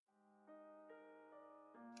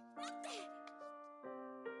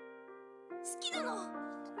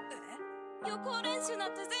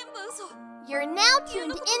You're now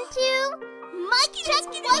tuned into Mic Check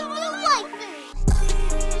Waifu Waifu.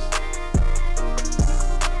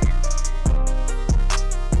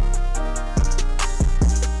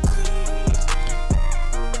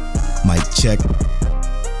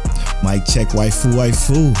 Mic check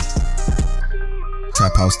waifu.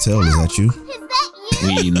 Trap House Tale, is that you?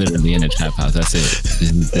 We literally in the Trap House. That's it.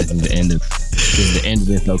 This is the end of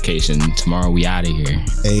this location. Tomorrow we out of here.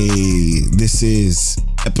 Hey, this is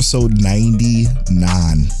episode 99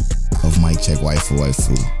 of Mic Check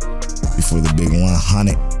Waifu. Before the big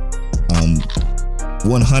 100.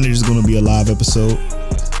 100 is going to be a live episode.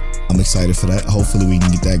 I'm excited for that. Hopefully we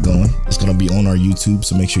can get that going. It's going to be on our YouTube,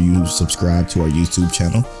 so make sure you subscribe to our YouTube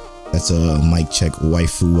channel. That's Mic Check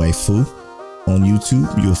Waifu on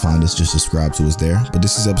YouTube. You'll find us. Just subscribe to us there. But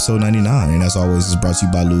this is episode 99, and as always, it's brought to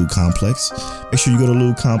you by Lube Complex. Make sure you go to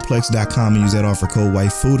lubecomplex.com and use that offer code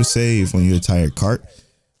Waifu to save on your entire cart.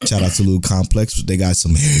 Shout out to Lube Complex. They got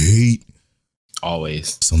some heat.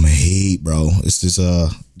 Always some heat, bro. It's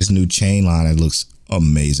this new chain line that looks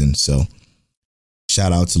amazing. So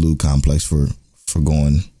shout out to Lube Complex for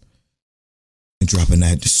going and dropping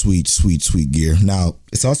that sweet gear. Now,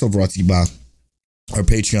 it's also brought to you by our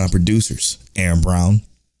Patreon producers, Aaron Brown,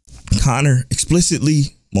 Connor,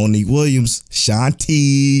 Explicitly, Monique Williams,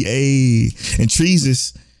 Shanti, and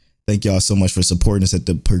Treesus. Thank y'all so much for supporting us at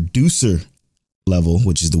the producer level,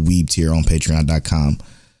 which is the Weeb tier on patreon.com.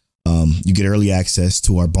 You get early access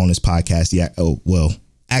to our bonus podcast.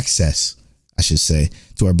 Access, I should say,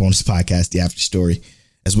 to our bonus podcast, The After Story,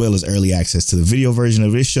 as well as early access to the video version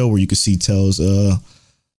of this show, where you can see Tell's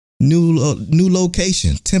new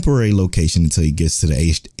location, temporary location until he gets to the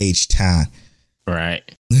H time. Right.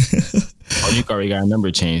 Monique already got a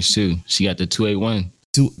number changed too. She got the 281.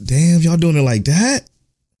 Damn, y'all doing it like that?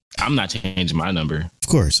 I'm not changing my number. Of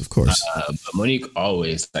course. But Monique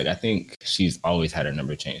always, I think she's always had her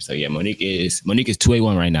number changed. So yeah, Monique is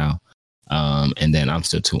 281 right now. And then I'm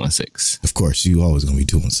still 216. Of course, you always gonna be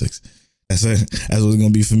 216. That's what it's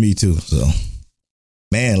gonna be for me too. So,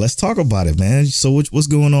 man, let's talk about it, man. So what's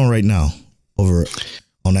going on right now over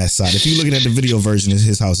on that side? If you're looking at the video version,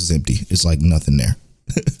 his house is empty. It's like nothing there.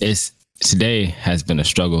 Today has been a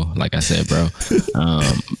struggle, like I said, bro.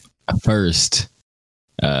 First,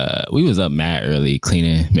 we was up mad early,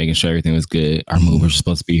 cleaning, making sure everything was good. Our movers were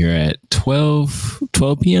supposed to be here at 12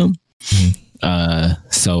 p.m. Mm-hmm.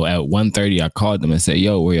 So at 1:30, I called them and said,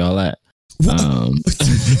 "Yo, where y'all at?"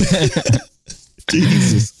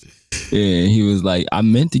 Jesus. Yeah, he was like, "I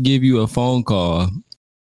meant to give you a phone call,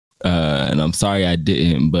 and I'm sorry I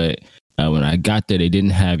didn't. But when I got there, they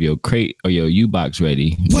didn't have your crate or your U-box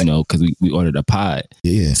ready. What? Because we ordered a pod.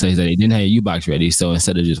 Yeah. So he said they didn't have your U-box ready. So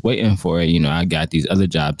instead of just waiting for it, I got these other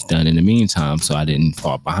jobs done in the meantime, so I didn't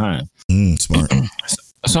fall behind. Smart.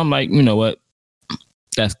 So I'm like, you know what?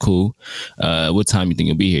 That's cool. What time you think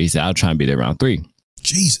you'll be here?" He said, "I'll try and be there around 3.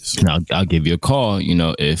 Jesus. And I'll give you a call,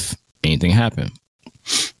 if anything happened."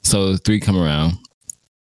 So 3 come around.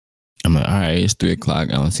 I'm like, all right, it's 3:00. I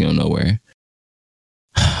don't see him nowhere.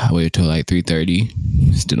 I waited till 3:30.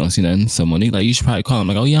 Still don't see nothing. So Monique you should probably call him.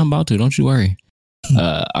 I'm like, "Oh yeah, I'm about to. Don't you worry."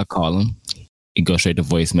 I call him. He goes straight to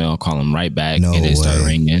voicemail. Call him right back. No and it started way.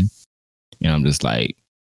 ringing. And I'm just like,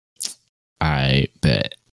 I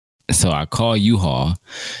bet. So I call U-Haul,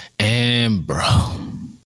 and bro,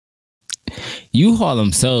 U-Haul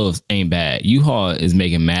themselves ain't bad. U-Haul is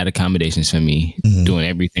making mad accommodations for me, doing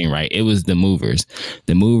everything right. It was the movers.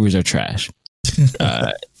 The movers are trash.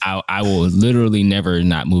 I will literally never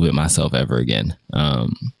not move it myself ever again.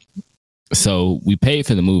 So we paid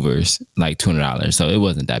for the movers like $200, so it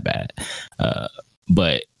wasn't that bad.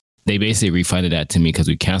 But they basically refunded that to me because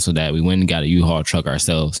we canceled that. We went and got a U-Haul truck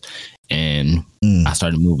ourselves, and I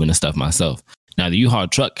started moving the stuff myself. Now, the U-Haul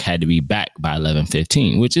truck had to be back by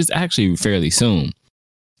 11:15, which is actually fairly soon.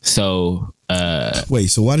 So, wait,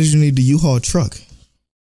 so why did you need the U-Haul truck?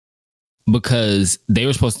 Because the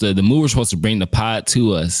mover was supposed to bring the pod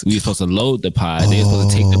to us. We were supposed to load the pod. They were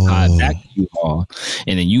supposed to take the pod back to U-Haul,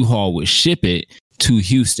 and then U-Haul would ship it to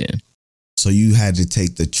Houston. So you had to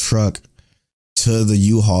take the truck to the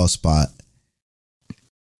U-Haul spot.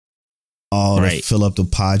 Right. To fill up the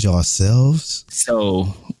pod yourselves?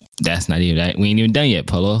 So that's not even that. We ain't even done yet,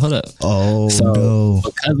 Polo. Hold up. No.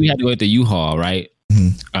 Because we had to go to U-Haul, right?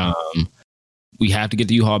 Mm-hmm. We have to get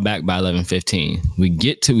the U-Haul back by 11:15. We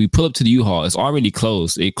pull up to the U-Haul. It's already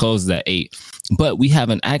closed. It closes at 8. But we have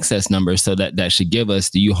an access number, so that should give us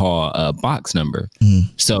the U-Haul box number.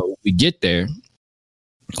 Mm-hmm. So we get there.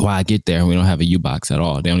 When I get there, we don't have a U-box at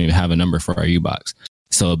all. They don't even have a number for our U-box.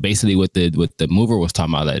 So basically what the mover was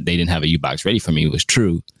talking about, that they didn't have a U-Box ready for me, was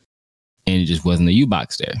true. And it just wasn't a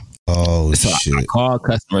U-Box there. Oh, so shit. I called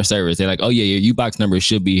customer service. They're like, oh, yeah, your U-Box number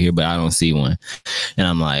should be here, but I don't see one. And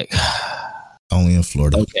I'm like, only in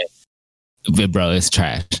Florida. Okay. But bro, it's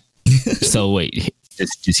trash. So wait,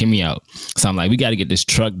 just hear me out. So I'm like, we got to get this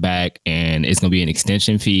truck back, and it's going to be an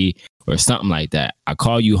extension fee or something like that. I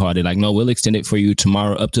call U-Haul. They're like, no, we'll extend it for you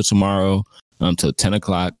tomorrow, up to tomorrow, till 10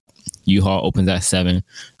 o'clock. U-Haul opens at 7.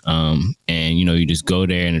 And you just go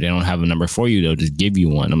there, and if they don't have a number for you, they'll just give you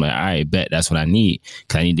one. I'm like, all right, bet, that's what I need.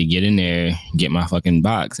 Cause I need to get in there, get my fucking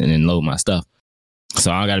box, and then load my stuff.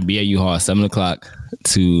 So I got to be at U-Haul at 7 o'clock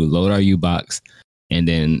to load our U-Box. And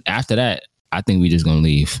then after that, I think we just going to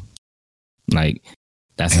leave. Like,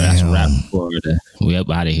 that's a wrap for we up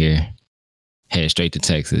out of here. Head straight to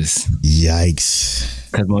Texas.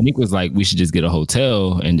 Yikes. Because Monique was like, we should just get a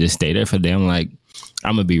hotel and just stay there for them. Like,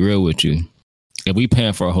 I'm going to be real with you. If we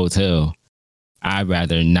paying for a hotel, I'd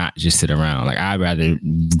rather not just sit around. Like, I'd rather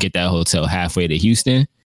get that hotel halfway to Houston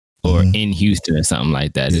or in Houston or something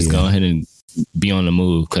like that. Just go ahead and be on the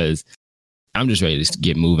move, because I'm just ready to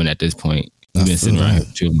get moving at this point. We've been sitting around here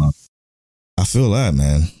too long. I feel that,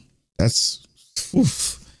 man. That's,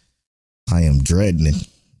 I am dreading it,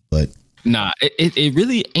 but. Nah, it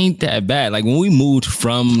really ain't that bad. Like, when we moved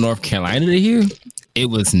from North Carolina to here, it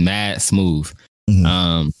was mad smooth.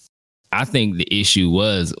 Mm-hmm. I think the issue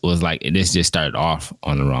was like, this just started off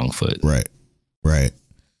on the wrong foot. Right.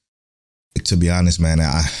 To be honest, man,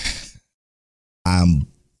 I'm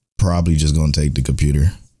probably just going to take the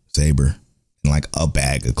computer, Saber, and like a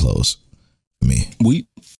bag of clothes for me.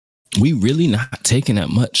 We really not taking that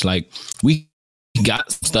much. Like, we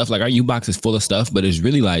got stuff, like our U-Box is full of stuff, but it's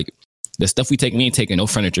really like the stuff we ain't taking no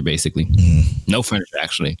furniture, basically. Mm-hmm. No furniture,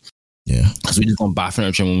 actually. Yeah. Because we just gonna buy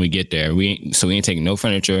furniture when we get there. We ain't taking no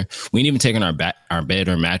furniture. We ain't even taking our bed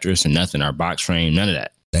or mattress or nothing, our box frame, none of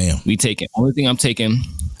that. Damn. Only thing I'm taking,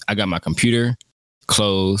 I got my computer,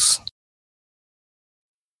 clothes,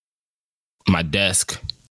 my desk,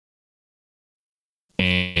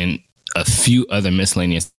 and a few other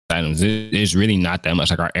miscellaneous items. It's really not that much.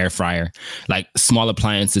 Like our air fryer, like small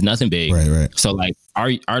appliances, nothing big. Right. So like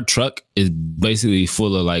our truck is basically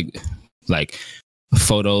full of like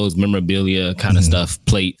photos, memorabilia kind of stuff,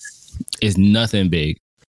 plates. Is nothing big.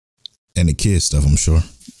 And the kids stuff, I'm sure.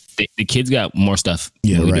 The kids got more stuff.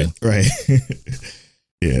 Yeah, right.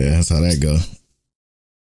 Yeah, that's how that go.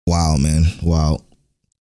 Wow, man. Wow.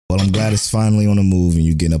 Well, I'm glad it's finally on the move and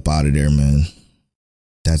you getting up out of there, man.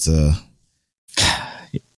 That's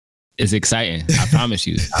it's exciting. I promise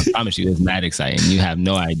you. It's mad exciting. You have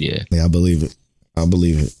no idea. Yeah, I believe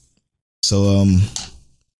it. So, I'm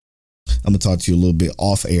gonna talk to you a little bit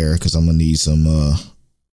off air because I'm gonna need some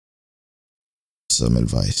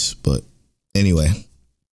advice. But anyway,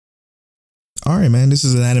 all right, man. This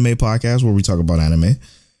is an anime podcast where we talk about anime.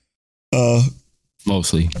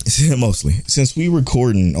 Mostly. Since we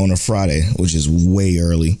recording on a Friday, which is way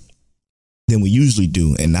early than we usually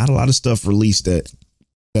do, and not a lot of stuff released that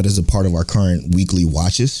is a part of our current weekly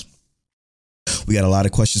watches. We got a lot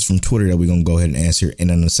of questions from Twitter that we're gonna go ahead and answer,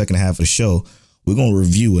 and in the second half of the show, we're going to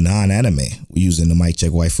review a non-anime. We're using the Mic Check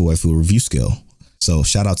Waifu review scale. So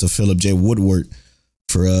shout out to Philip J. Woodward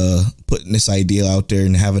for putting this idea out there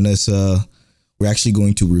and having us. We're actually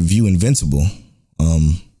going to review Invincible,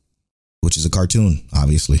 which is a cartoon,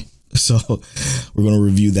 obviously. So we're going to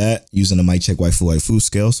review that using the Mic Check Waifu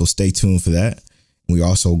scale. So stay tuned for that. We're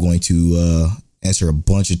also going to answer a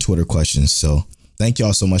bunch of Twitter questions. So thank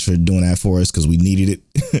y'all so much for doing that for us, because we needed it,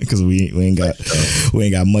 because we ain't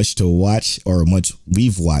got much to watch or much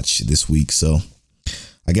we've watched this week. So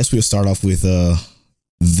I guess we'll start off with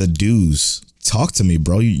The Deuce. Talk to me,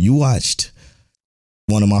 bro. You watched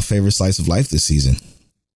one of my favorite slice of life this season.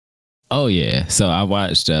 Oh yeah. So I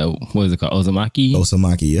watched what is it called? Uzumaki?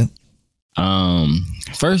 Uzumaki, yeah.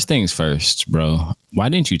 First things first, bro. Why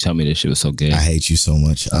didn't you tell me this shit was so good? I hate you so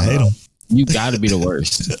much. I hate him. You gotta be the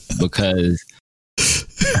worst, because this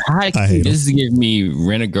is giving me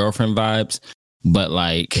Rent a Girlfriend vibes, but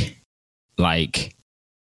like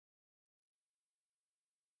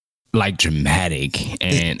dramatic.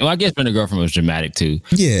 And well, I guess Rent a Girlfriend was dramatic too.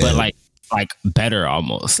 Yeah, but like better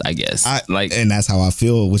almost, I guess. And that's how I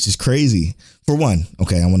feel, which is crazy. For one,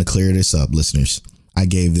 okay, I want to clear this up, listeners. I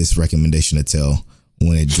gave this recommendation to tell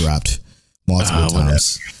when it dropped multiple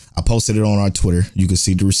times. I posted it on our Twitter. You can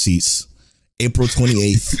see the receipts. April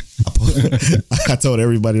 28th. I told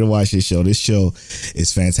everybody to watch this show. This show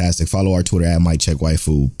is fantastic. Follow our Twitter at Mic Check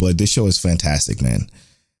Waifu. But this show is fantastic, man.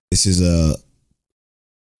 This is a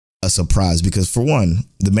surprise because, for one,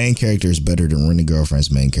 the main character is better than Rent a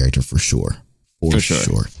Girlfriend's main character for sure. For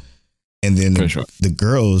sure. And then the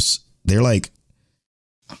girls, they're like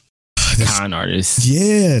con artists.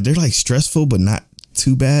 Yeah, they're like stressful, but not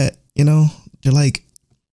too bad. You know, they're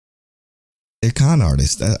con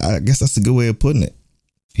artists. I guess that's a good way of putting it.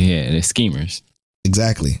 Yeah, they're schemers.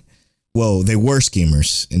 Exactly. Well, they were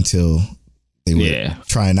schemers until they were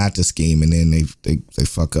trying not to scheme, and then they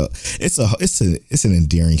fuck up. It's an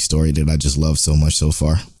endearing story that I just love so much so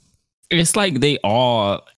far. It's like they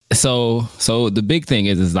all. So the big thing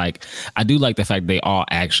is like, I do like the fact they all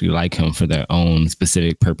actually like him for their own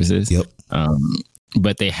specific purposes. Yep.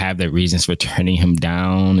 But they have their reasons for turning him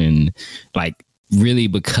down, and like really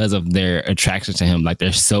because of their attraction to him, like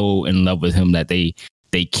they're so in love with him that they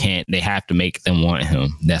have to make them want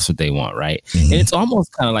him. That's what they want, right? Mm-hmm. And it's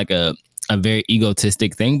almost kind of like a very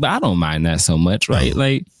egotistic thing, but I don't mind that so much, right?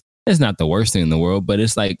 Like it's not the worst thing in the world, but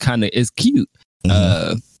it's like it's cute.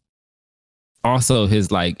 Mm-hmm. Also, his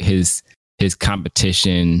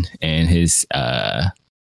competition and his I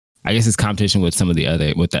guess his competition with the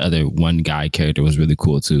other one guy character was really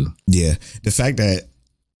cool too. Yeah, the fact that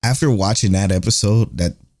after watching that episode,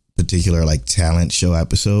 that particular like talent show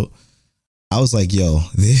episode, I was like, yo,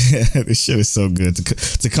 this shit is so good.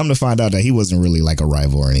 To come to find out that he wasn't really like a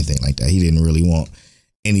rival or anything like that. He didn't really want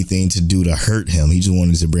anything to do to hurt him. He just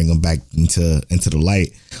wanted to bring him back into the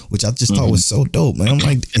light, which I just thought was so dope, man. I'm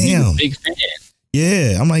like, damn. Big fan.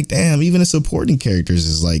 Yeah, I'm like, damn, even the supporting characters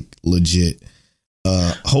is like legit.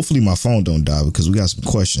 Hopefully my phone don't die because we got some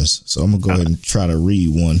questions. So I'm gonna go ahead and try to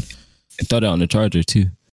read one. And throw that on the charger too.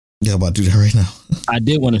 Yeah, I'm about to do that right now. I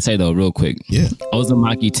did want to say though, real quick. Yeah.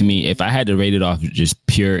 Uzumaki, to me, if I had to rate it off just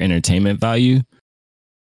pure entertainment value,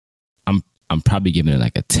 I'm probably giving it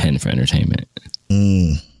like a 10 for entertainment.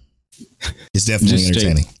 It's definitely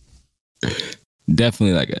entertaining.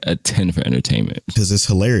 Definitely like a 10 for entertainment. Because it's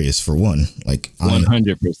hilarious for one. Like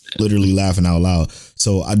 100%. Literally laughing out loud.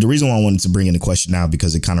 So the reason why I wanted to bring in the question now,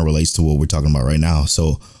 because it kind of relates to what we're talking about right now.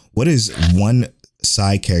 So what is one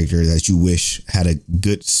side character that you wish had a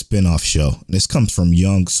good spin-off show? This comes from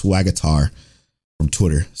Young Swagatar from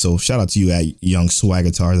Twitter. So shout out to you at Young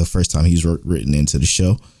Swagatar, the first time he's written into the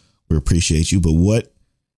show. We appreciate you. But what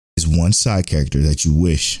is one side character that you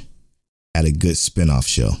wish had a good spin-off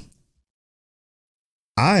show?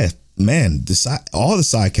 All the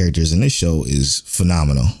side characters in this show is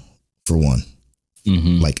phenomenal, for one.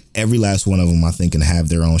 Mm-hmm. Like every last one of them, I think, can have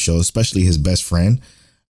their own show, especially his best friend.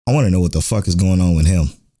 I want to know what the fuck is going on with him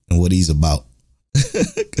and what he's about.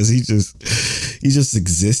 Because he's just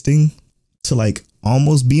existing to like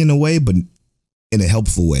almost be in a way, but in a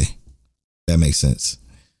helpful way. That makes sense.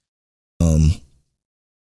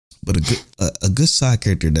 But a good side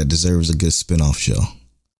character that deserves a good spin-off show.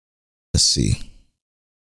 Let's see.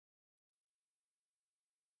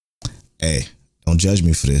 Hey, don't judge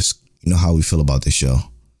me for this. You know how we feel about this show.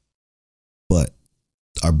 But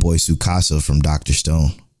our boy Tsukasa from Dr.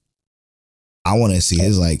 Stone. I want to see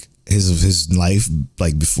his life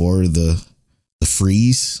like before the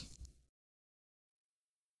freeze.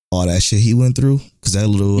 All that shit he went through. Because that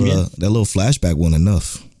little flashback wasn't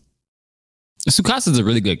enough. Tsukasa's a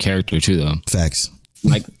really good character too, though. Facts.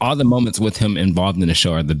 Like all the moments with him involved in the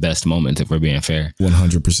show are the best moments, if we're being fair.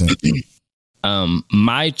 100%.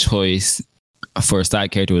 My choice for a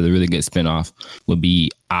side character with a really good spinoff would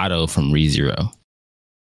be Otto from ReZero.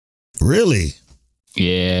 Really?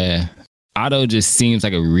 Yeah. Otto just seems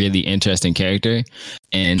like a really interesting character,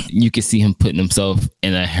 and you can see him putting himself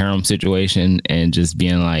in a harem situation and just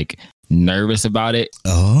being like nervous about it.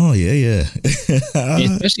 Oh, yeah.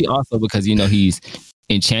 Especially also because, he's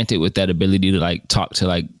enchanted with that ability to like talk to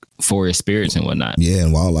like forest spirits and whatnot. Yeah,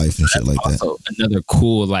 and wildlife and shit like that. Also, another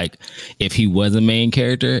cool, like, if he was a main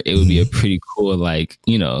character, it would be a pretty cool, like,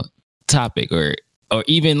 topic or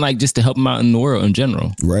even like just to help him out in the world in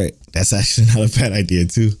general. Right. That's actually not a bad idea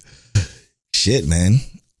too. Shit, man.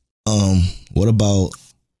 What about,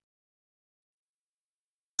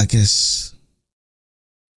 I guess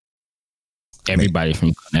everybody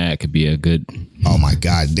from Clannad could be a good. Oh my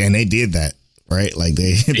God. And they did that. Right, like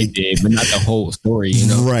they did, but not the whole story,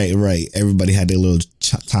 Right. Everybody had their little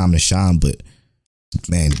time to shine, but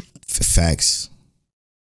man, facts.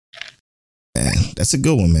 Man, that's a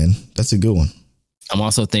good one, man. That's a good one. I'm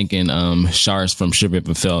also thinking, Shars from Shiver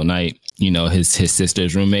Fulfilled Night. His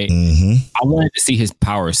sister's roommate. Mm-hmm. I wanted to see his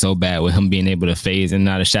power so bad with him being able to phase in and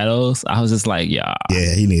out of shadows. I was just like, yeah,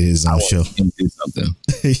 he needed his own show. Him do something.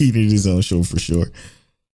 He needed his own show for sure.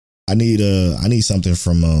 I need something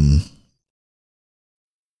from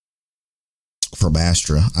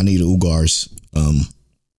Astra. I need Ugar's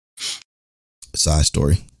side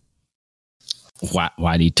story.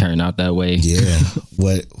 Why did he turn out that way? Yeah.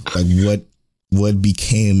 What why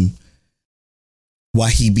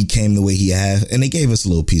he became the way he had. And they gave us a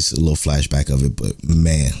little flashback of it. But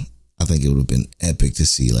man, I think it would have been epic to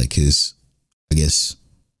see like his, I guess,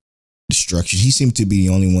 destruction. He seemed to be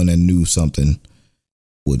the only one that knew something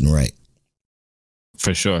wasn't right.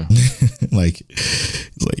 For sure. Like,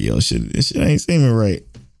 it's like, yo, shit ain't seeming right.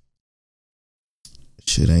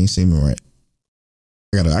 Shit ain't seeming right.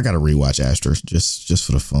 I gotta rewatch Astra just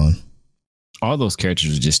for the fun. All those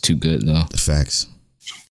characters are just too good, though. The facts.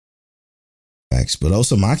 But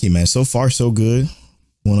Uzumaki, man, so far so good.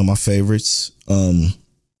 One of my favorites.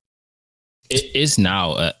 It's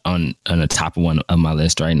now on the top of one of my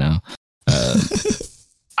list right now.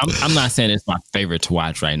 I'm not saying it's my favorite to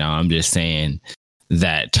watch right now. I'm just saying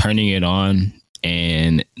that turning it on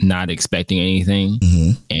and not expecting anything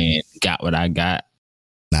and got what I got.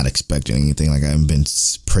 Not expecting anything. Like I haven't been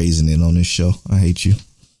praising it on this show. I hate you.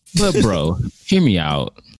 But bro, hear me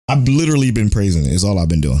out. I've literally been praising it. It's all I've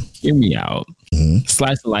been doing. Hear me out.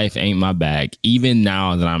 Slice of life ain't my bag. Even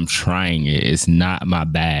now that I'm trying it, it's not my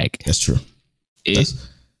bag. That's true. That's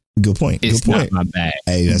good point. It's good point. Not my bag.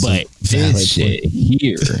 Hey, that's but this shit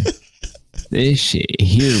here, bro,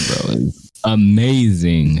 is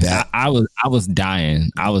amazing. I was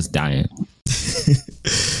dying.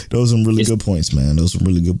 Those are some really good points, man. Those are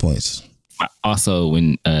really good points. Also,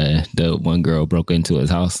 when the one girl broke into his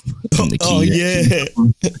house, the key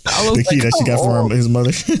the key that she got from his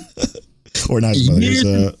mother, or not his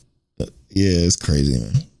mother. It's crazy,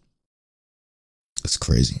 man. It's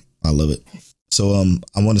crazy. I love it. So,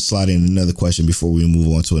 I want to slide in another question before we move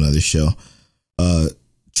on to another show.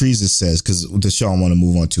 Treesus says, because the show I want to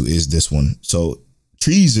move on to is this one. So,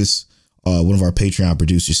 Treesus, one of our Patreon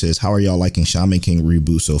producers, says, "How are y'all liking Shaman King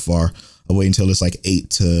reboot so far? I'll wait until it's like 8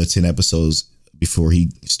 to 10 episodes before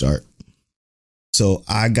he start." So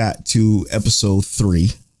I got to episode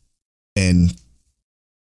 3, and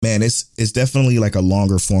man, it's definitely like a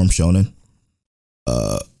longer form shonen,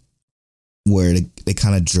 where they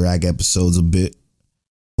kind of drag episodes a bit.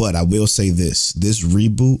 But I will say this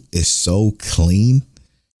reboot is so clean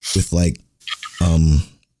with like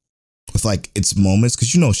its moments,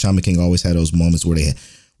 because Shaman King always had those moments where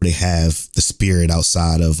they have the spirit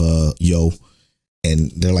outside of Yo,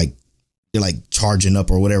 and they're like charging up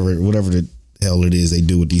or whatever the hell it is they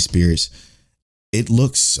do with these spirits. It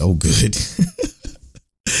looks so good.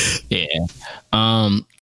 Yeah. And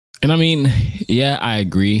I mean, yeah, I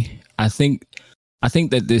agree. I think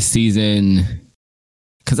that this season,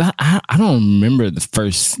 because I don't remember the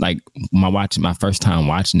first, like my first time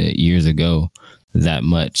watching it years ago that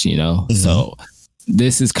much, so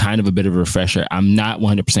this is kind of a bit of a refresher. I'm not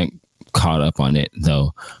 100% caught up on it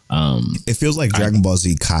though. It feels like Dragon Ball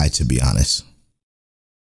Z Kai, to be honest.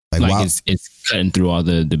 Like it's cutting through all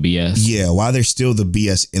the BS. Yeah, while there's still the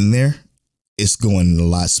BS in there, it's going a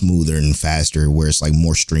lot smoother and faster, where it's like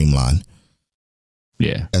more streamlined.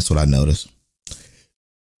 Yeah, that's what I noticed.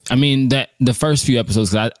 I mean, that the first few episodes,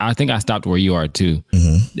 'cause I think I stopped where you are too.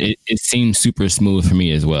 It seemed super smooth for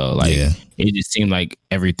me as well. Like it just seemed like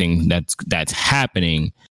everything that's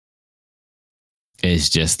happening is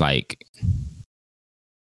just like,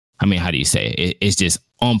 I mean, how do you say it? It's just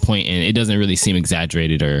on point, and it doesn't really seem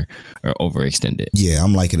exaggerated or overextended. Yeah,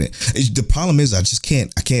 I'm liking it. The problem is I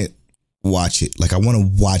can't watch it. Like I want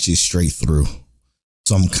to watch it straight through.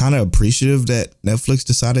 So I'm kind of appreciative that Netflix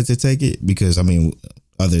decided to take it, because I mean,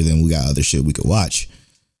 other than we got other shit we could watch.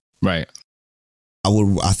 Right.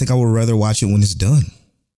 I think I would rather watch it when it's done.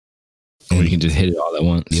 Or you can just hit it all at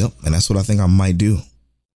once. Yep. And that's what I think I might do.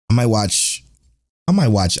 I might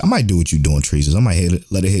do what you're doing, Treesus. I might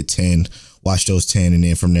let it hit 10, watch those 10, and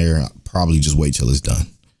then from there, I'll probably just wait till it's done.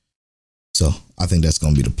 So I think that's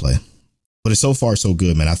going to be the play. But it's so far so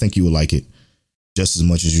good, man. I think you would like it just as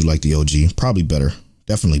much as you like the OG. Probably better.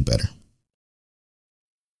 Definitely better.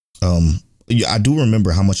 I do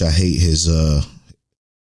remember how much I hate his the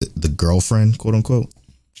girlfriend, quote unquote.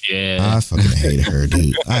 Yeah. I fucking hated her,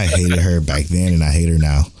 dude. I hated her back then, and I hate her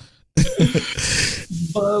now.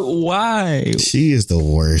 But why? She is the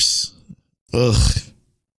worst. Ugh.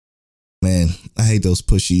 Man, I hate those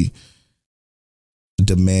pushy,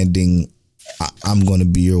 demanding, I'm going to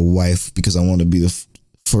be your wife because I want to be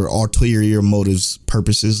for ulterior motives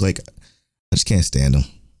purposes. Like, I just can't stand them.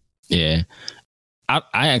 Yeah.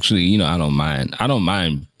 I actually, I don't mind. I don't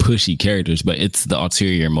mind pushy characters, but it's the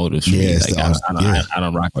ulterior motives for me. Like, I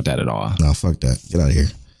don't rock with that at all. No, fuck that. Get out of here.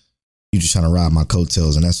 You just trying to ride my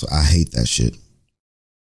coattails, and that's what I hate that shit.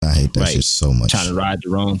 I hate that shit so much. Trying to ride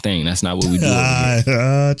the wrong thing. That's not what we do.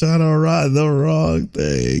 Trying to ride the wrong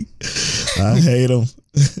thing. I hate them.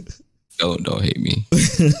 Don't hate me.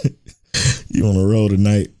 You on the road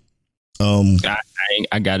tonight.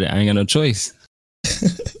 I got it. I ain't got no choice.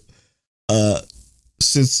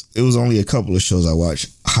 Since it was only a couple of shows I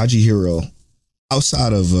watched, Hachihiro,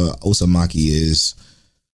 outside of Osamaki, is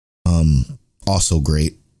also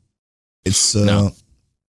great. It's No.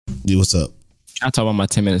 yeah, what's up? I talk about my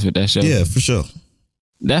 10 minutes with that show. Yeah, for sure.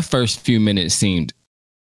 That first few minutes seemed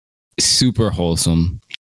super wholesome.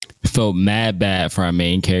 Felt mad bad for our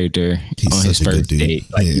main character He's on his such a good first dude.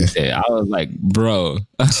 date. Like Yeah. you said, I was like, bro.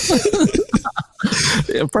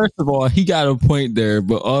 First of all, he got a point there,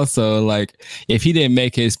 but also like if he didn't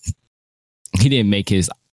make his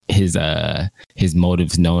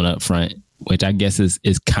motives known up front, which I guess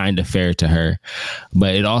is kind of fair to her,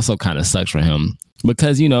 but it also kind of sucks for him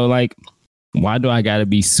because like, why do I gotta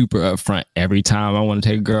be super upfront every time I want to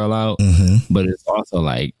take a girl out? Mm-hmm. But it's also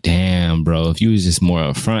like, damn, bro, if you was just more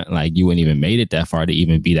upfront, like you wouldn't even made it that far to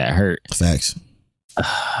even be that hurt. Facts.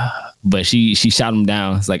 But she shot him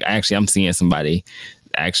down. It's like, actually, I'm seeing somebody.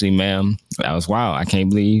 Actually, ma'am, that was wild. I can't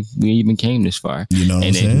believe we even came this far. You know what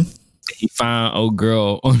I'm saying? He found old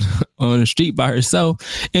girl on the street by herself,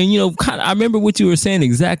 and kind of. I remember what you were saying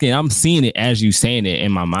exactly. And I'm seeing it as you saying it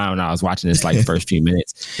in my mind when I was watching this, like the first few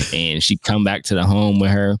minutes. And she come back to the home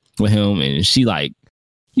with him, and she like,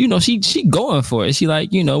 she going for it. She like,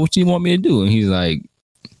 what you want me to do? And he's like,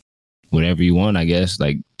 whatever you want, I guess.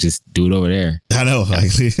 Like, just do it over there. I know.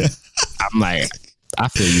 Like, I'm like, I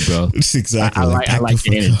feel you, bro. it's exactly. I like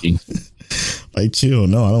the energy. Like, chill.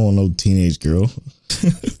 No, I don't want no teenage girl.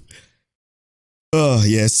 Oh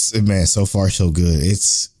yes, man. So far, so good.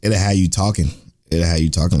 It'll have you talking.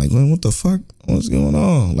 Like, well, what the fuck? What's going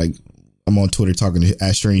on? Like, I'm on Twitter talking to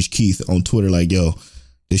Ash Strange Keith on Twitter. Like, yo,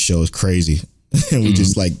 this show is crazy, and we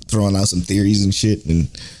just like throwing out some theories and shit. And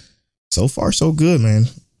so far, so good, man.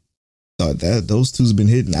 Thought that those two's been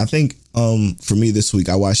hitting. I think for me this week,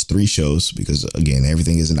 I watched 3 shows because again,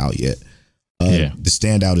 everything isn't out yet. The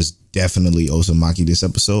standout is definitely Osamaki this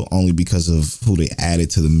episode, only because of who they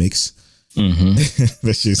added to the mix. Mm-hmm.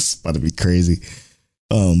 That's just about to be crazy.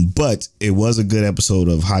 But it was a good episode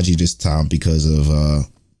of Haji this time because of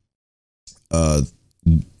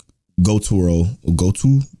Goto,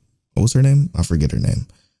 what's her name? I forget her name.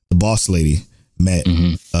 The boss lady met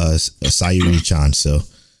Sayuri-chan, so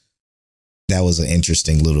that was an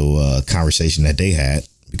interesting little conversation that they had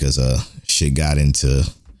because shit got into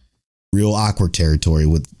real awkward territory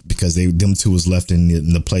because them two was left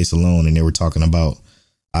in the place alone, and they were talking about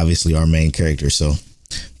obviously our main character. So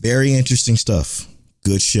very interesting stuff.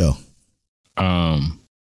 Good show. I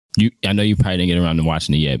know you probably didn't get around to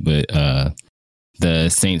watching it yet, but the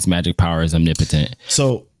Saint's magic power is omnipotent.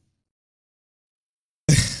 So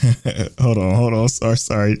hold on.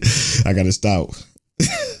 Sorry. I gotta stop.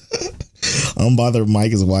 Unbothered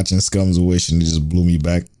Mike is watching Scum's Wish and it just blew me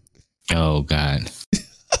back. Oh God.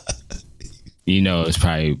 It's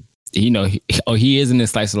probably he is in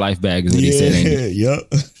this slice of life bag is what he said. Ain't he?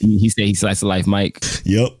 Yep. He said he slice of life Mike.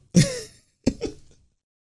 Yep.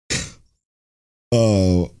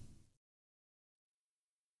 Oh.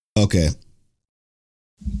 Okay.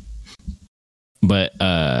 But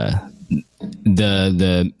the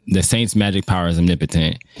Saint's magic power is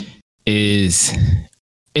omnipotent is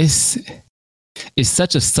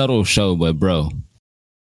such a subtle show, but bro,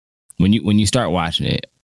 when you start watching it,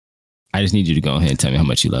 I just need you to go ahead and tell me how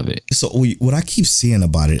much you love it. So what I keep seeing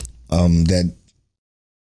about it,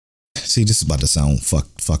 this is about to sound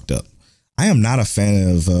fucked up. I am not a fan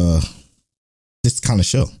of this kind of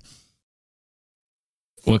show.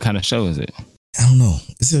 What kind of show is it? I don't know.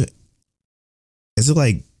 Is it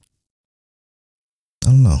like, I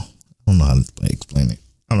don't know how to explain it.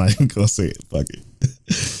 I'm not even gonna say it. Fuck it.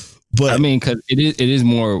 But I mean, because it is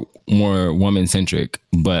more woman centric,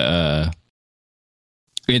 but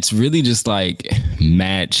it's really just like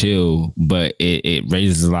mad chill, but it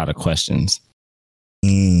raises a lot of questions.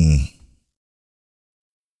 Is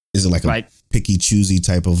it like a picky choosy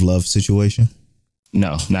type of love situation?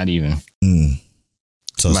 No, not even.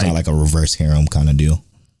 So it's not like a reverse harem kind of deal.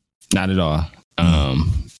 Not at all.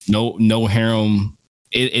 No harem.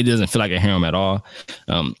 It doesn't feel like a harem at all.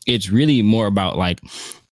 It's really more about like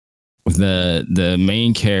the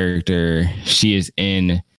main character. She is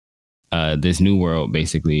in this new world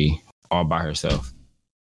basically all by herself,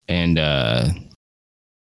 and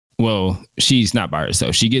she's not by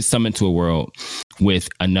herself. She gets summoned to a world with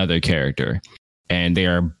another character, and they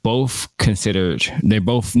are both considered. No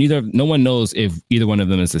one knows if either one of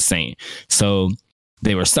them is the saint. So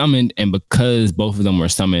they were summoned, and because both of them were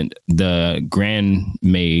summoned, the Grand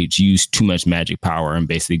Mage used too much magic power and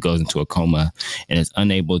basically goes into a coma and is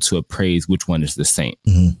unable to appraise which one is the saint.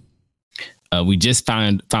 we just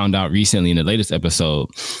found out recently in the latest episode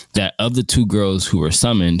that of the 2 girls who were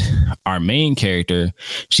summoned, our main character,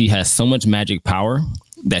 she has so much magic power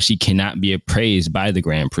that she cannot be appraised by the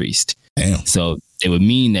Grand Priest. Damn. So it would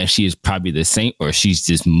mean that she is probably the saint, or she's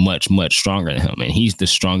just much, much stronger than him. And he's the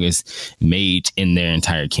strongest mage in their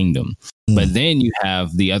entire kingdom. But then you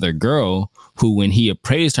have the other girl who, when he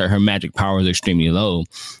appraised her, her magic power is extremely low,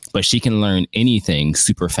 but she can learn anything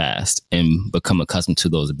super fast and become accustomed to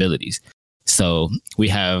those abilities. So we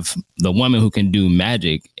have the woman who can do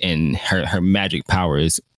magic, and her magic power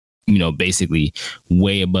is, basically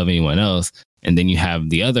way above anyone else. And then you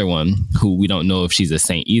have the other one who we don't know if she's a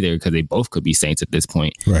saint either, because they both could be saints at this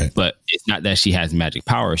point. Right. But it's not that she has magic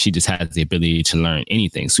power. She just has the ability to learn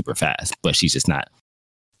anything super fast, but she's just not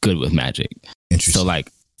good with magic. Interesting. So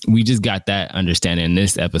like, we just got that understanding in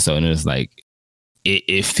this episode. And it's like,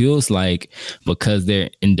 it feels like because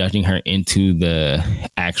they're inducting her into the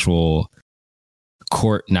actual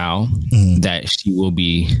court now, that she will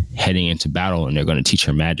be heading into battle, and they're going to teach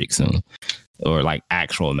her magic soon. Or like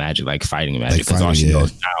actual magic, like fighting magic, because all she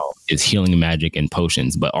knows now is healing magic and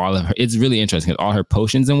potions. But all of her, it's really interesting because all her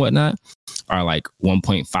potions and whatnot are like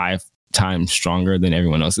 1.5 times stronger than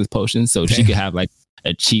everyone else's potions. So she could have like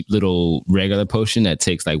a cheap little regular potion that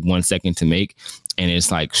takes like 1 second to make, and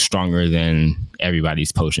it's like stronger than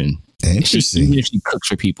everybody's potion. Interesting. Even if she cooks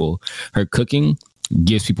for people, her cooking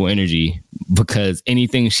gives people energy, because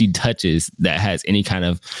anything she touches that has any kind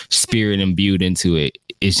of spirit imbued into it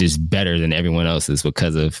is just better than everyone else's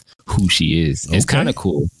because of who she is. It's kind of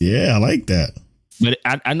cool. Yeah, I like that. But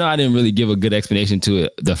I know I didn't really give a good explanation to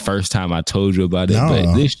it the first time I told you about it. No.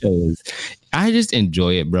 But this show is, I just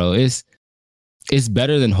enjoy it, bro. It's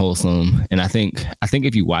better than Wholesome, and I think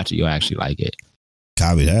if you watch it, you'll actually like it.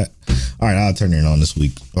 Copy that. All right, I'll turn it on this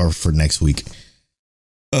week or for next week.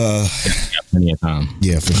 Plenty of time.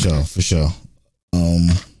 Yeah, for sure.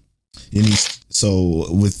 So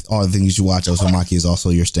with all the things you watch, Uzumaki is also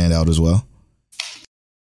your standout as well.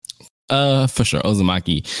 For sure,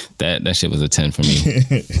 Uzumaki. That shit was a 10 for me.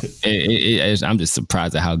 I'm just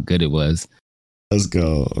surprised at how good it was. Let's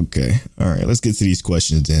go. Okay, all right. Let's get to these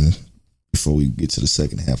questions then before we get to the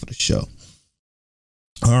second half of the show.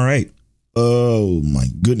 All right. Oh my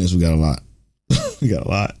goodness, we got a lot. We got a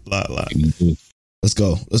lot. Let's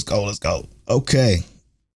go. Okay.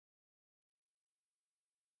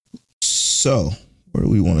 So, where do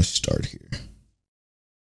we want to start here?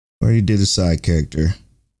 We already did a side character.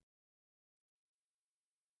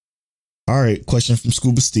 All right. Question from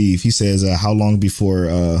Scuba Steve. He says, how long before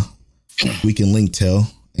we can link tail?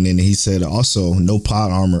 And then he said, also, no plot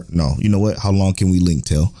armor. No, you know what? How long can we link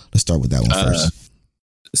tail? Let's start with that one first.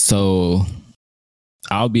 So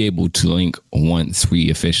I'll be able to link once we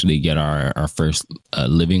officially get our first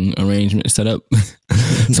living arrangement set up.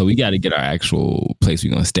 So we got to get our actual place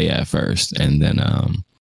we're going to stay at first. And then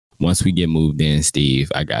once we get moved in, Steve,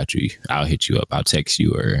 I got you. I'll hit you up. I'll text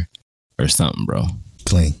you or something, bro.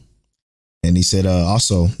 Clean. And he said,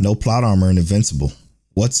 also, no plot armor in Invincible.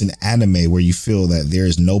 What's an anime where you feel that there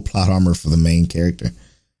is no plot armor for the main character?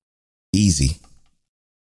 Easy.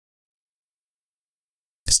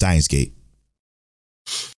 Steins Gate.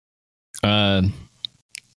 I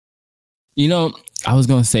was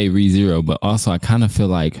gonna say ReZero, but also I kind of feel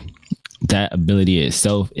like that ability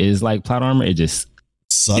itself is like plot armor. It just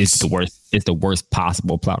sucks. It's the worst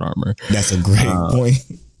possible plot armor. That's a great point.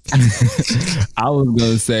 I was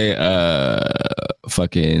gonna say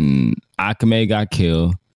fucking Akame got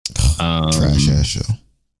killed. Trash ass show.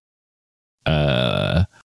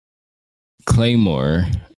 Claymore.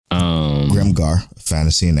 Grimgar,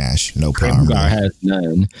 Fantasy and Ash. No problem. Grimgar has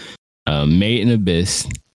none. Made in Abyss.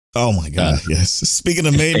 Oh my god, yes. Speaking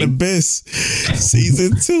of Made in Abyss,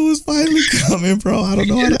 season 2 is finally coming, bro. I don't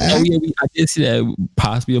know how to act. I did see that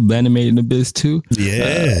possibly a blend of Made in Abyss too.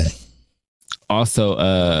 Yeah.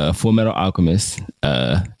 Also, Full Metal Alchemist.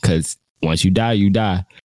 Because once you die, you die.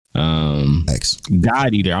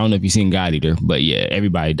 God Eater. I don't know if you've seen God Eater, but yeah,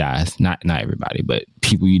 everybody dies. Not everybody, but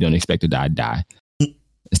people you don't expect to die.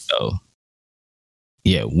 So,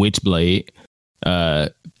 yeah, Witchblade.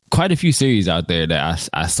 Quite a few series out there that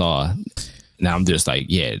I saw. Now I'm just like,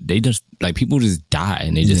 yeah, they just like people just die,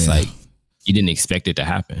 and they just like you didn't expect it to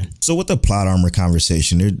happen. So with the plot armor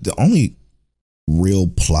conversation, the only real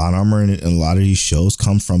plot armor in a lot of these shows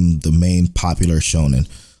come from the main popular shonen.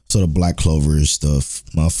 So the Black Clovers, the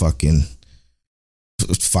motherfucking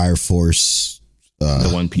Fire Force, the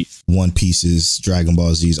One Pieces, Dragon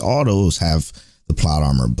Ball Z's, all those have the plot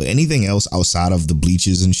armor. But anything else outside of the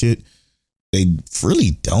Bleaches and shit, they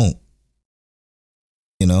really don't.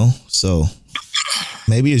 So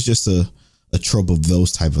maybe it's just a trope of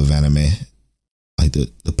those type of anime. like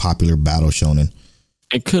the popular battle shonen.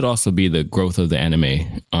 It could also be the growth of the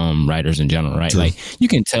anime writers in general, right? True. Like you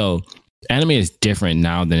can tell anime is different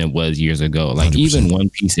now than it was years ago. Like 100%. Even One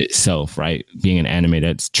Piece itself, right? Being an anime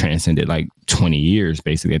that's transcended like 20 years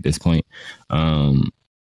basically at this point.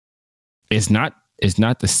 It's not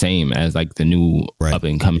the same as like the new up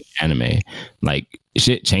and coming anime. Like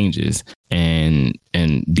shit changes, and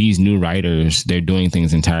these new writers, they're doing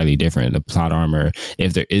things entirely different. The plot armor,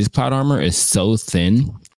 if there is plot armor, is so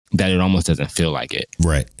thin that it almost doesn't feel like it.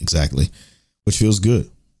 Right, exactly. Which feels good,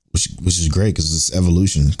 which is great because it's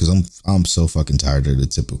evolution. Because I'm so fucking tired of the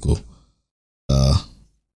typical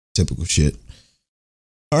shit.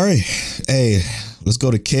 All right, hey, let's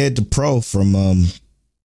go to Ked the Pro from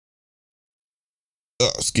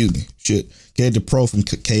Ked the Pro from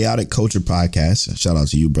Chaotic Culture Podcast. Shout out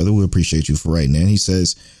to you, brother. We appreciate you for writing in. He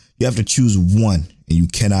says you have to choose one and you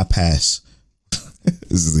cannot pass.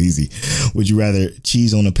 This is easy. Would you rather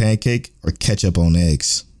cheese on a pancake or ketchup on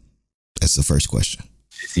eggs? That's the first question.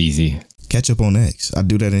 It's easy. Ketchup on eggs. I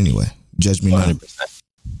do that anyway. Judge me 100%. Now.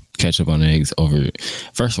 Ketchup on eggs over.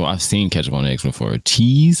 First of all, I've seen ketchup on eggs before.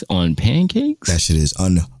 Cheese on pancakes? That shit is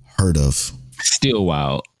unheard of. Still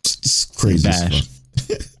wild. It's crazy.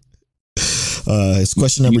 It's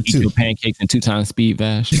question number 2. Pancakes and 2 times speed,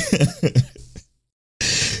 Vash.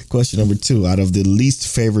 Question number 2. Out of the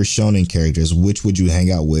least favorite shonen characters, which would you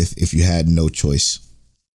hang out with if you had no choice?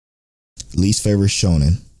 Least favorite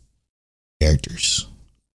shonen characters.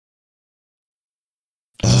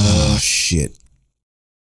 Oh, shit.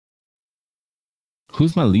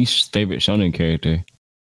 Who's my least favorite shonen character?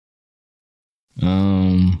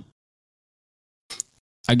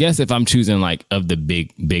 I guess if I'm choosing like of the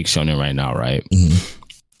big shonen right now, right? Mm-hmm.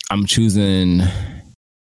 I'm choosing.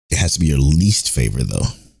 It has to be your least favorite, though.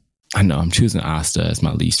 I know. I'm choosing Asta as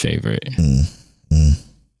my least favorite.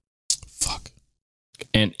 Fuck.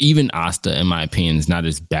 And even Asta, in my opinion, is not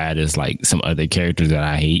as bad as like some other characters that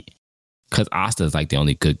I hate. Because Asta is like the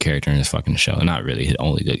only good character in this fucking show. Not really the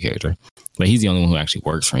only good character, but he's the only one who actually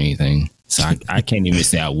works for anything. So I can't even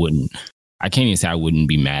say I wouldn't. I can't even say I wouldn't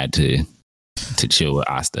be mad to chill with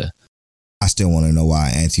Asta. I still want to know why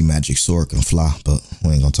anti-magic sword can fly, but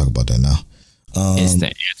we ain't gonna talk about that now. It's the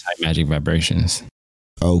anti-magic vibrations.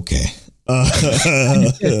 Okay.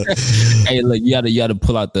 Hey, look, you gotta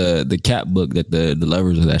pull out the cat book that the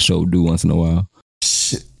lovers of that show do once in a while.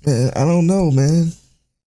 Shit, man, I don't know, man.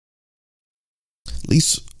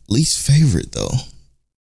 Least favorite though.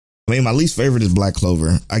 I mean, my least favorite is Black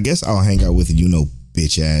Clover. I guess I'll hang out with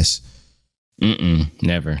bitch ass.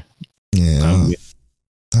 Never. Yeah,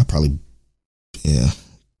 I'll probably. Yeah.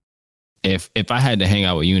 If I had to hang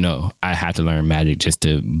out with I had to learn magic just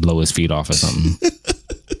to blow his feet off or something.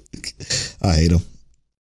 I hate him.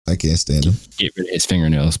 I can't stand him. Get rid of his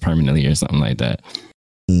fingernails permanently or something like that.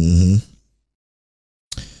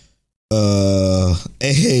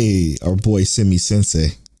 Hey, our boy Simi Sensei.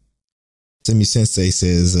 Simi Sensei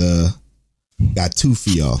says, got 2 for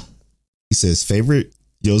y'all. He says, favorite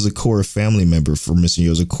Yozakura family member for Mr.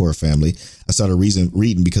 Yozakura family. I started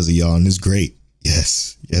reading because of y'all, and it's great.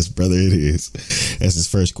 Yes, brother, it is. That's his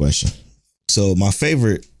first question. So my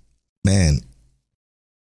favorite, man,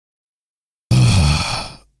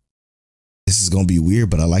 this is gonna be weird,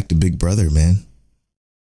 but I like the big brother, man.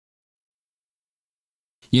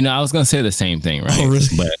 I was gonna say the same thing, right? Oh, really?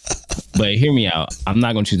 But hear me out. I'm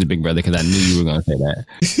not gonna choose the big brother because I knew you were gonna say that.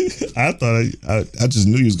 I thought I just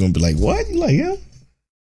knew you was gonna be like, what? You like him?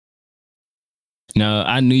 No,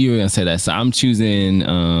 I knew you were gonna say that. So I'm choosing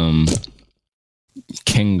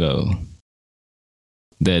Kengo,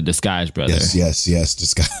 the disguised brother. Yes,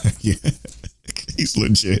 disguise. Yeah, he's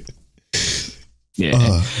legit.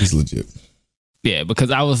 Yeah, he's legit. Yeah, because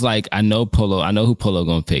I was like, I know who Polo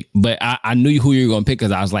gonna pick, but I knew who you were gonna pick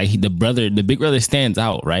because I was like, the big brother stands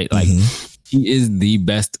out, right? Like he is the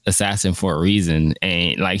best assassin for a reason,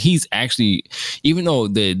 and like he's actually, even though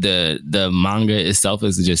the manga itself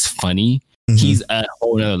is just funny, he's a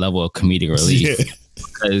whole other level of comedic relief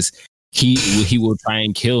because he will try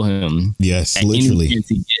and kill him. Yes, literally. Any chance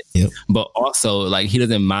he gets. But also, like, he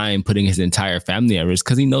doesn't mind putting his entire family at risk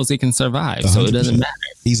because he knows they can survive. 100%. So it doesn't matter.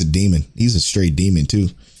 He's a demon. He's a straight demon too.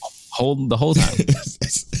 The whole time.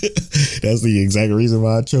 That's the exact reason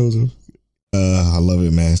why I chose him. I love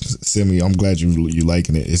it, man. Simi, I'm glad you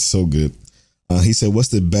liking it. It's so good. He said, "What's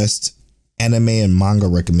the best anime and manga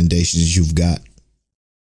recommendations you've got?"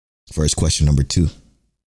 First question number 2.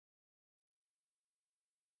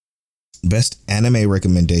 Best anime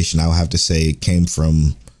recommendation, I would have to say, came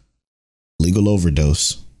from Legal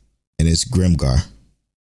Overdose, and it's Grimgar.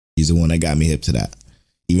 He's the one that got me hip to that.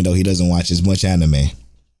 Even though he doesn't watch as much anime,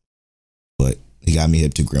 but He got me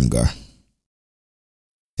hip to Grimgar.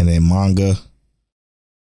 And then manga,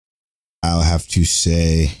 I'll have to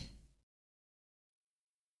say,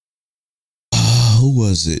 who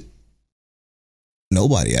was it?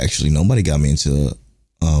 Nobody, actually. Nobody got me into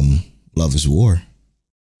Love is War.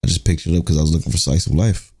 I just picked it up because I was looking for Slice of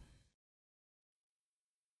Life.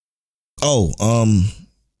 Oh,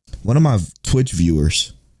 one of my Twitch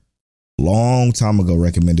viewers long time ago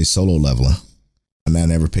recommended Solo Leveling, and I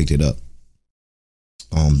never picked it up.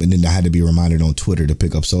 And then I had to be reminded on Twitter to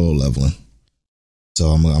pick up Solo Leveling. So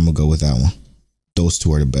I'm gonna go with that one. Those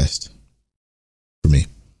two are the best for me.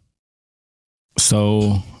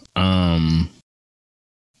 So,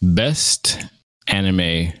 best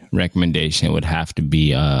anime recommendation would have to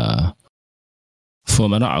be Full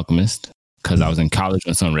Metal Alchemist, because I was in college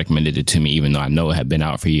when someone recommended it to me, even though I know it had been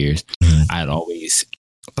out for years. I had always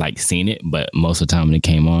seen it, but most of the time when it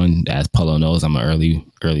came on, as Polo knows, I'm an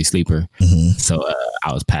early sleeper. So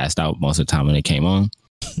I was passed out most of the time when it came on.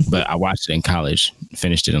 But I watched it in college,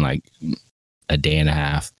 finished it in like a day and a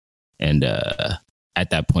half, and at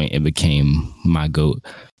that point it became my GOAT.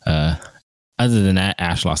 Other than that,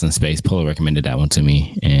 Ash Lost in Space, Polo recommended that one to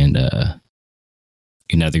me, and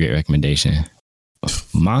another great recommendation.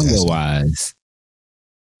 Manga wise,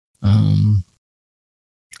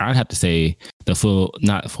 I'd have to say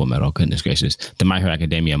not Full Metal, goodness gracious, the My Hero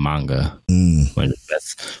Academia manga. One of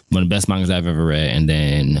the best mangas I've ever read. And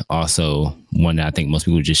then also one that I think most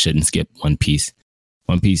people just shouldn't skip, One Piece.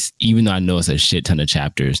 One Piece, even though I know it's a shit ton of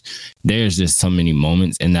chapters, there's just so many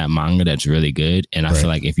moments in that manga that's really good. And I feel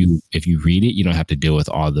like if you read it, you don't have to deal with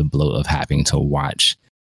all the bloat of having to watch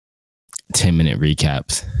 10-minute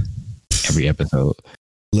recaps every episode.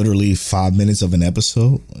 Literally 5 minutes of an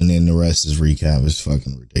episode, and then the rest is recap. It's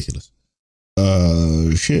fucking ridiculous.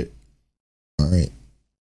 Shit. All right.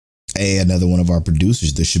 Hey, another one of our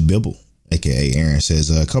producers, the Shabibble, aka Aaron, says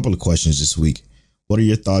a couple of questions this week. What are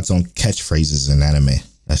your thoughts on catchphrases in anime?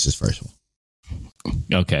 That's his first one.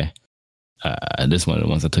 Okay. This one of the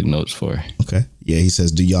ones I took notes for. Okay. Yeah, he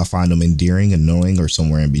says, do y'all find them endearing, annoying, or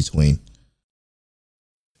somewhere in between?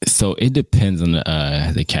 So it depends on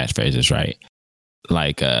the catchphrases, right?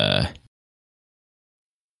 Like,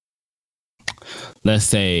 let's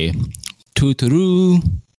say, tuturu.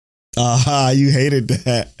 You hated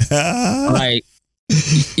that. Like,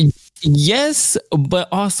 yes, but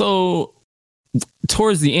also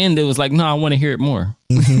towards the end, it was like, no, I want to hear it more.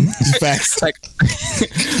 Facts. Like,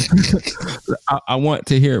 I want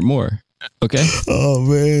to hear it more. Okay. Oh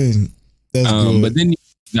man, that's good. But then you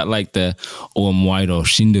got like the Omoido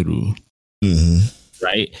Shinderu.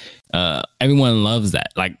 Right? Everyone loves that.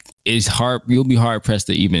 Like, it's hard. You'll be hard pressed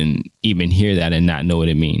to even hear that and not know what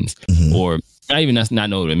it means, or not even not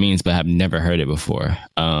know what it means, but have never heard it before.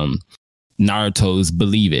 Naruto's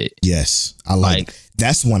Believe It. Yes, I like.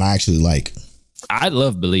 That's one I actually like. I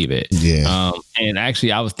love Believe It. Yeah. And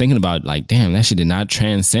actually, I was thinking about like, damn, that shit did not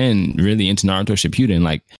transcend really into Naruto Shippuden.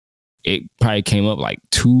 Like, it probably came up like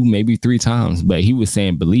 2, maybe 3 times, but he was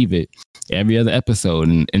saying Believe It every other episode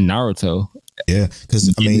in Naruto. Yeah,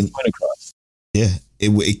 because I mean, yeah,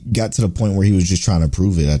 it got to the point where he was just trying to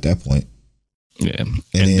prove it at that point. Yeah,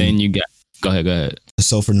 and then you got go ahead.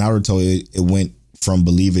 So for Naruto, it went from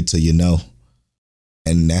Believe It to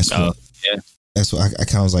and that's what that's what I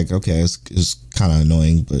kind of was like. Okay, it's kind of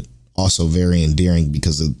annoying, but also very endearing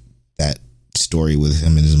because of that story with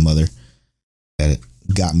him and his mother that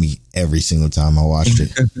got me every single time I watched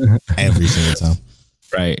it. Every single time,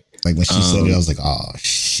 right? Like when she said it, I was like, oh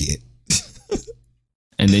shit.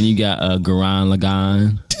 And then you got Gurren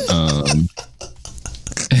Lagann.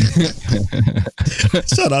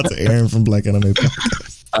 Shout out to Aaron from Black Anime.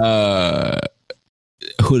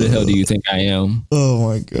 Who the hell do you think I am? Oh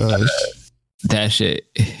my gosh. That shit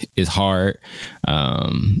is hard.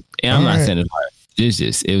 And I'm not saying it's hard.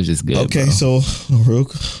 It was just good. Okay, bro. so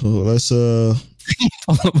Rook, let's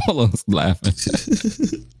Polo's laughing.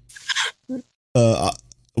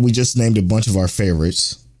 We just named a bunch of our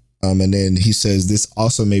favorites. And then he says this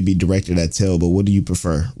also may be directed at Tail, but what do you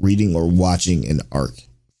prefer, reading or watching an arc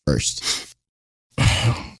first?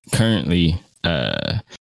 Currently,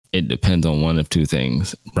 it depends on one of two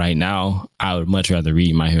things. Right now, I would much rather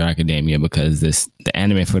read My Hero Academia because the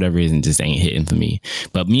anime for whatever reason just ain't hitting for me.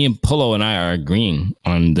 But me and Polo and I are agreeing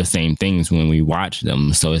on the same things when we watch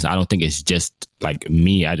them. So I don't think it's just like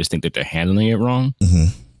me. I just think that they're handling it wrong.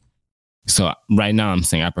 So right now I'm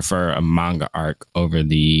saying I prefer a manga arc over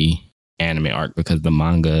the anime arc because the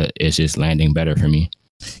manga is just landing better for me.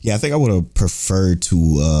 Yeah, I think I would have preferred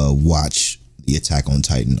to watch the Attack on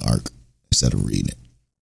Titan arc instead of reading it.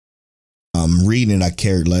 Reading it, I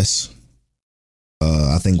cared less.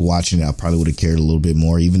 I think watching it, I probably would have cared a little bit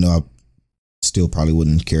more, even though I still probably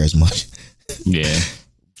wouldn't care as much. Yeah.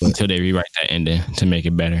 But, until they rewrite that ending to make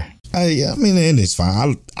it better. I mean, the ending's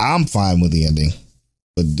fine. I'm fine with the ending.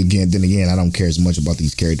 But then again, I don't care as much about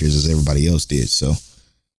these characters as everybody else did. So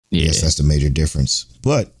yeah, yes, that's the major difference.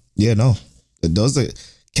 But yeah, no, those are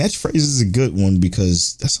catchphrase is a good one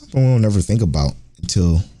because that's something we'll never think about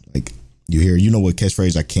until like you hear. You know what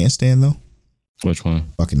catchphrase I can't stand though? Which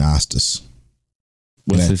one? Fucking Astas.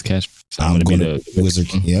 What's his catchphrase? I'm gonna be the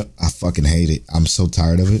wizard. Yep, I fucking hate it. I'm so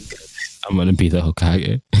tired of it. I'm gonna be the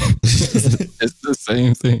Hokage. It's the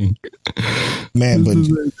same thing, man. But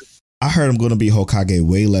I heard I'm gonna be Hokage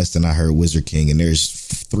way less than I heard Wizard King, and there's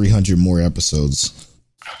 300 more episodes.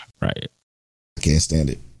 Right. I can't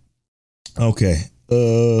stand it. Okay.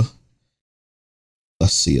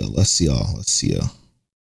 Let's see.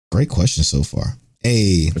 Great question so far.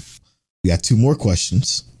 Hey, we got two more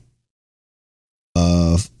questions.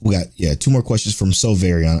 We got two more questions from So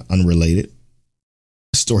Very Unrelated.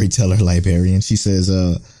 Storyteller Librarian. She says,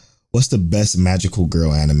 what's the best magical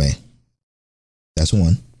girl anime? That's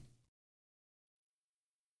one.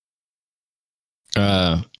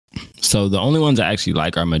 So the only ones I actually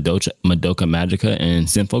like are Madoka Magica and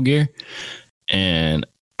Symphogear. And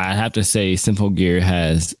I have to say Symphogear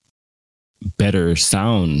has better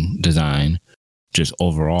sound design just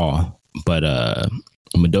overall. But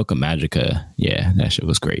Madoka Magica, yeah, that shit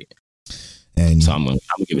was great. And so I'm gonna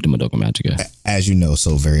give it to Madoka Magica. As you know,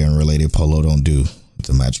 So Very Unrelated, Polo don't do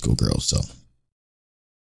the magical girls, so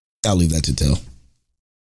I'll leave that to tell.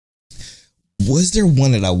 Was there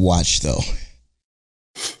one that I watched though?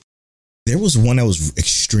 There was one that was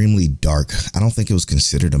extremely dark. I don't think it was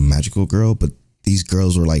considered a magical girl, but these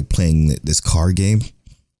girls were like playing this card game.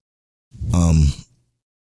 And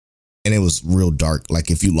it was real dark.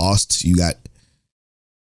 Like if you lost, you got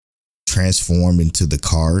transformed into the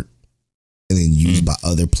card and then used by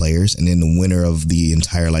other players. And then the winner of the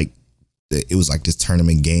entire, like, it was like this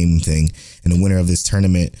tournament game thing. And the winner of this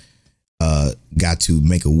tournament got to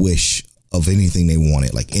make a wish of anything they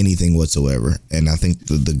wanted, like anything whatsoever. And I think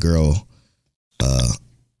the girl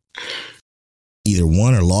either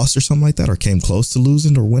won or lost or something like that, or came close to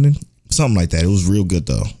losing or winning. Something like that. It was real good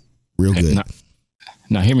though. Real good.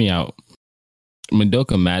 Now hear me out.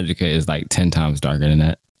 Madoka Magica is like 10 times darker than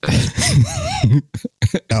that.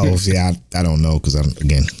 Oh, see, I don't know because I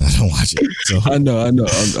don't watch it. So. I know.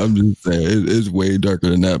 I'm just saying it's way darker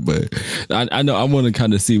than that, but I know I want to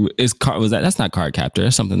kind of see that's not Card Captor.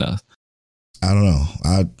 That's something else. I don't know.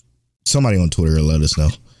 Somebody on Twitter will let us know.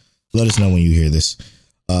 Let us know when you hear this.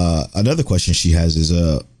 Another question she has is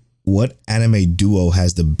what anime duo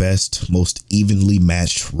has the best, most evenly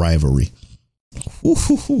matched rivalry? Ooh,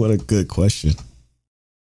 what a good question.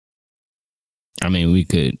 I mean, we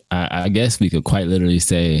could, I guess we could quite literally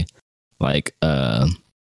say like Sasuke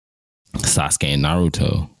and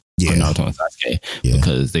Naruto. Yeah. Or Naruto and Sasuke. Yeah.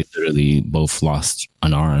 Because they literally both lost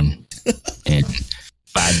an arm. And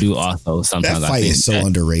but I do also sometimes that fight is so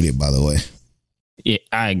underrated, by the way. Yeah,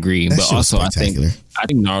 I agree. But also I think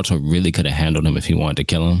Naruto really could have handled him if he wanted to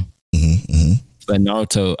kill him. Mm-hmm, mm-hmm. But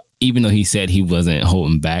Naruto, even though he said he wasn't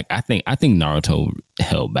holding back, I think Naruto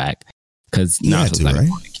held back because Naruto's like, right?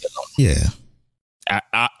 Want to kill him. Yeah.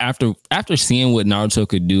 After seeing what Naruto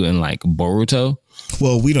could do in like Boruto,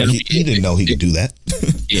 well, he didn't know he could do that.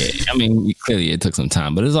 Yeah, I mean, clearly it took some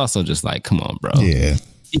time, but it's also just like, come on, bro. Yeah,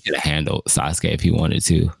 he could have handled Sasuke if he wanted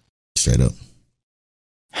to. Straight up.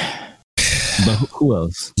 But who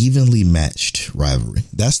else? Evenly matched rivalry.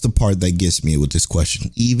 That's the part that gets me with this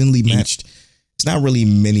question. Evenly matched. It's not really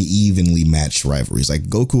many evenly matched rivalries. Like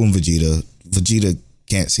Goku and Vegeta. Vegeta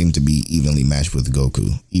can't seem to be evenly matched with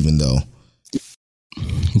Goku, even though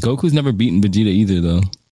Goku's never beaten Vegeta either, though.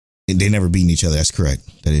 They never beaten each other. That's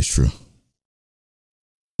correct. That is true.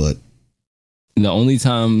 But the only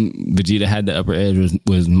time Vegeta had the upper edge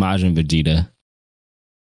was Majin Vegeta.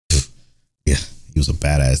 Yeah, he was a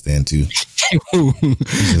badass then too.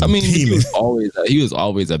 I mean, he was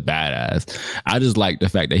always a badass. I just like the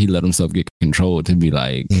fact that he let himself get controlled to be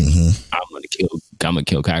like, I'm gonna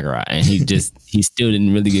kill Kakarot, and he still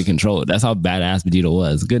didn't really get controlled. That's how badass Vegeta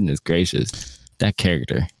was. Goodness gracious. That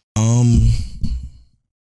character.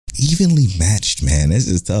 Evenly matched, man. This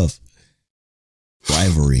is tough.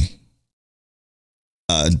 Rivalry.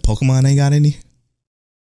 Pokemon ain't got any?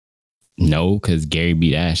 No, because Gary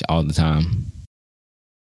beat Ash all the time.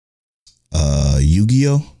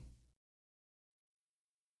 Yu-Gi-Oh?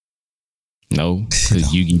 No,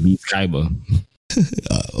 because Yugi beats Kaiba.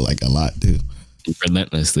 Like a lot, too.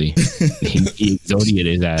 Relentlessly. he Zodiac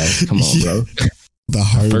his ass. Come on, bro. The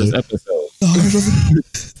hardest first episode.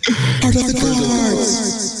 Heart of the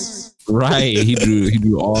cards. Right. He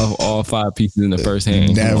drew all 5 pieces in the first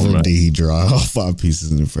hand. Never did he draw all 5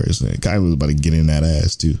 pieces in the first hand. Kai was about to get in that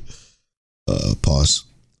ass too. Pause.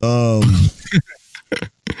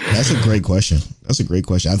 That's a great question. I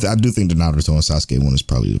do think the Naruto and Sasuke one is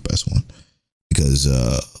probably the best one because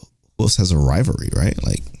who else has a rivalry, right?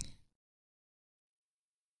 Like,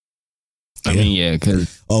 I mean, yeah,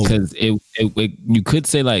 because it you could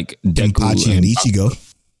say like Deku Kenpachi and Ichigo.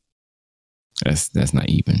 That's not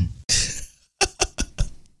even.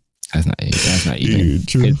 That's not even. Dude,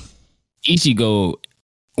 true. Ichigo,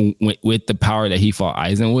 with the power that he fought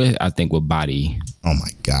Aizen with, I think would body. Oh my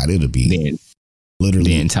god, it'll be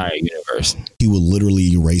literally the entire universe. He will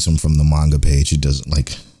literally erase him from the manga page. It doesn't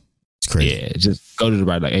like. It's crazy. Yeah, just go to the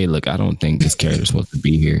right. Like, hey, look, I don't think this character's supposed to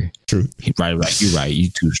be here. True. Right. You're right. You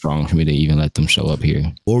too strong for me to even let them show up here.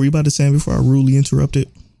 What were you about to say before I rudely interrupted?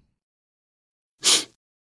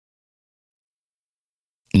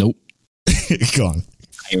 Nope. Gone.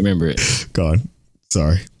 I remember it. Gone.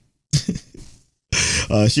 Sorry.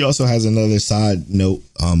 She also has another side note.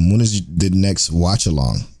 When is the next watch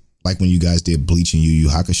along? Like when you guys did Bleach and Yu Yu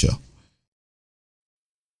Hakusho.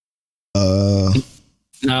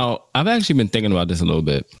 Now, I've actually been thinking about this a little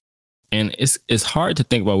bit, and it's hard to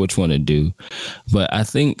think about which one to do, but I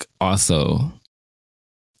think also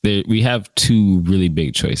we have 2 really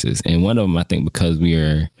big choices, and one of them I think because we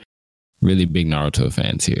are really big Naruto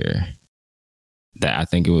fans here, that I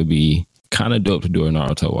think it would be kind of dope to do a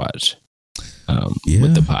Naruto watch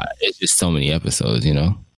with the pod. It's just so many episodes, you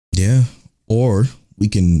know. Yeah, or we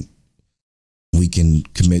can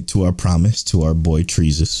commit to our promise to our boy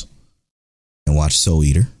Treesus. And watch Soul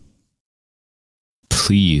Eater.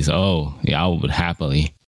 Please. Oh, yeah, I would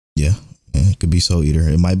happily. Yeah, it could be Soul Eater.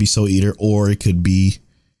 It might be Soul Eater or it could be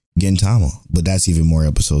Gintama. But that's even more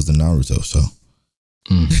episodes than Naruto. So,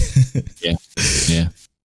 Yeah.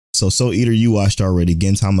 So Soul Eater, you watched already.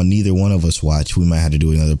 Gintama, neither one of us watched. We might have to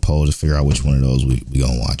do another poll to figure out which one of those we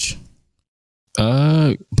gonna watch.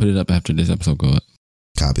 Put it up after this episode go up.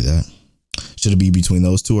 Copy that. Should it be between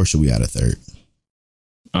those 2 or should we add a third?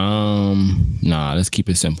 Nah, let's keep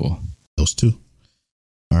it simple. Those 2.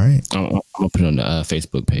 All right. I'm gonna put it on the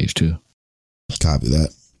Facebook page too. Copy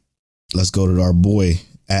that. Let's go to our boy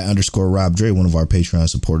 @_Rob Dre, one of our Patreon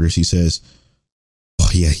supporters. He says, oh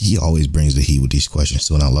yeah, he always brings the heat with these questions,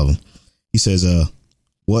 so I love him. He says,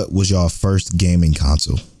 what was y'all first gaming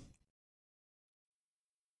console?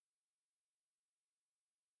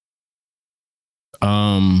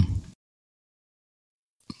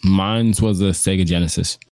 Mine was a Sega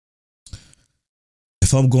Genesis.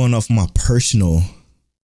 If I'm going off my personal,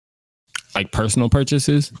 like personal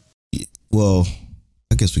purchases, well,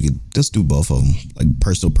 I guess we could just do both of them, like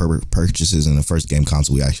personal purchases and the first game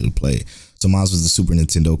console we actually played. So mine was the Super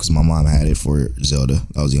Nintendo because my mom had it for Zelda.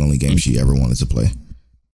 That was the only game she ever wanted to play.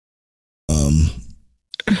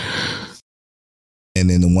 And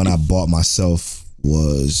then the one I bought myself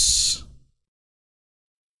was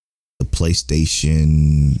the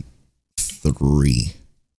PlayStation 3.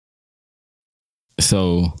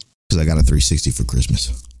 So, because I got a 360 for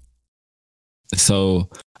Christmas. So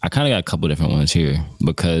I kind of got a couple different ones here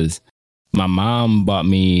because my mom bought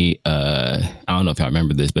me, I don't know if y'all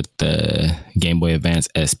remember this, but the Game Boy Advance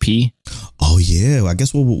SP. Oh yeah. I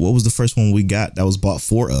guess what was the first one we got that was bought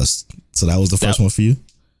for us? So that was the first one for you?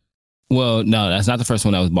 Well, no, that's not the first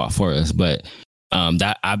one that was bought for us, but my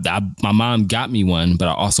mom got me one, but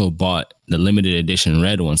I also bought the limited edition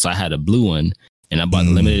red one. So I had a blue one and I bought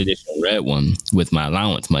the limited edition red one with my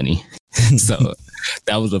allowance money. So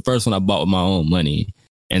that was the first one I bought with my own money.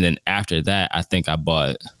 And then after that, I think I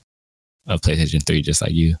bought a PlayStation 3 just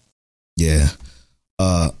like you. Yeah.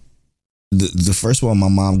 The first one my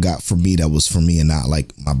mom got for me that was for me and not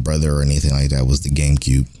like my brother or anything like that was the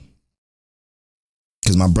GameCube.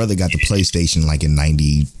 Because my brother got the PlayStation like in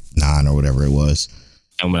 99 or whatever it was.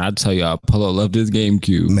 And when I tell y'all, Polo loved his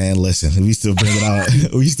GameCube. Man, listen, we used to bring it out.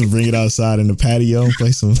 We used to bring it outside in the patio and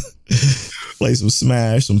play some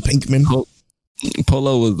Smash, some Pikmin.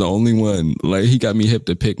 Polo was the only one. Like, he got me hip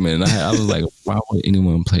to Pikmin. And I was like, why would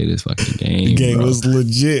anyone play this fucking game? The game was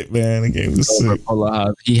legit, man. The game was sick. Polo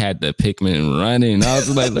House, he had the Pikmin running. I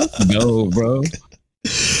was like, let's go, bro.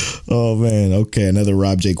 Oh, man. Okay, another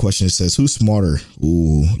Rob J question. It says, who's smarter?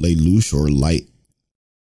 Ooh, Lelouch or Light?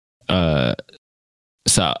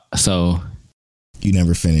 So you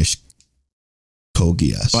never finished Code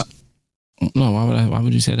Geass. What? No, why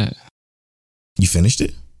would you say that? You finished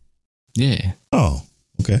it? Yeah. Oh,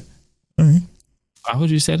 okay. All right. Why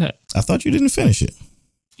would you say that? I thought you didn't finish it.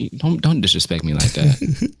 Don't disrespect me like that.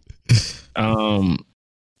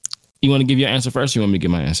 You want to give your answer first? Or you want me to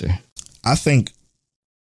give my answer? I think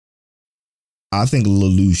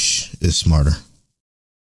Lelouch is smarter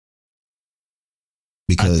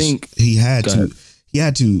because he had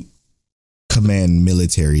to command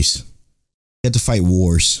militaries. He had to fight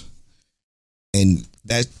wars, and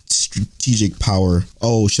that strategic power.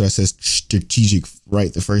 Oh, should I say strategic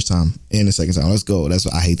right the first time and the second time? Let's go. That's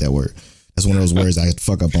what I hate that word. That's one of those words I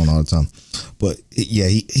fuck up on all the time. But yeah,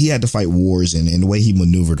 he had to fight wars, and the way he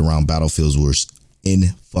maneuvered around battlefields was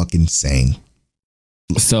fucking insane.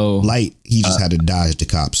 So Light, he just had to dodge the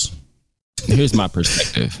cops. Here's my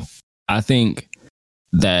perspective. I think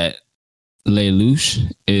that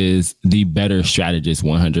Lelouch is the better strategist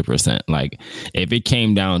 100%. Like, if it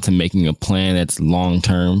came down to making a plan that's long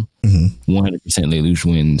term, 100% Lelouch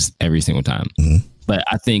wins every single time. But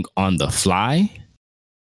I think on the fly,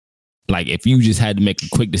 like if you just had to make a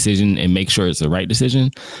quick decision and make sure it's the right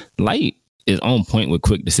decision, Light is on point with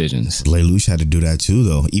quick decisions. Lelouch had to do that too,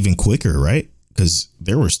 though, even quicker, right? Because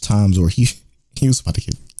there was times where he was about to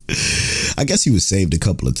get. I guess he was saved a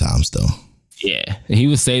couple of times, though. Yeah, he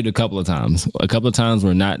was saved a couple of times. A couple of times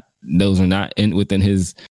were not within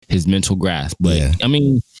his mental grasp. But yeah. I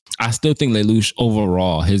mean, I still think Lelouch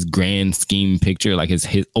overall, his grand scheme picture, like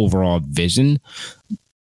his overall vision,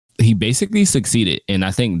 he basically succeeded. And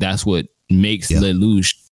I think that's what makes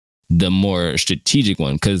Lelouch the more strategic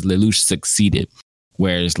one, because Lelouch succeeded,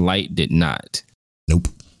 whereas Light did not. Nope.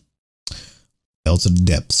 Fell to the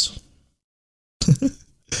depths.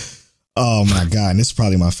 Oh my God. And this is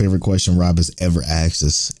probably my favorite question Rob has ever asked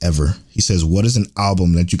us, ever. He says, what is an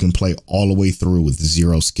album that you can play all the way through with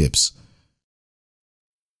 0 skips?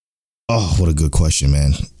 Oh, what a good question,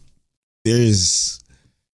 man. There's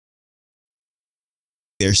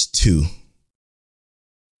 2.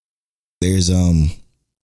 There's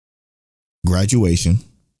Graduation,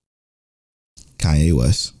 Kanye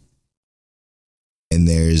West. And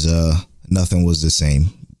there's Nothing Was the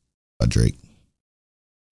Same by Drake.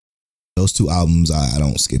 Those 2 albums, I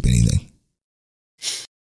don't skip anything.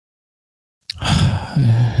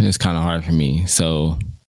 It's kind of hard for me. So,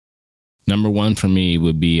 number 1 for me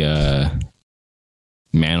would be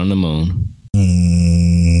Man on the Moon.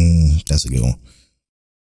 That's a good one.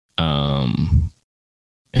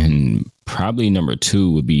 And probably number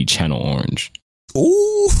 2 would be Channel Orange.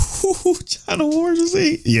 Ooh, Channel Orange is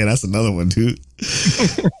it? Yeah, that's another one, dude.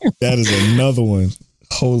 That is another one.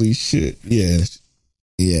 Holy shit. Yeah.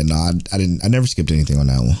 Yeah, no, I never skipped anything on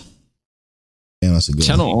that one. Damn, that's a good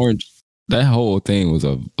Channel one. Orange, that whole thing was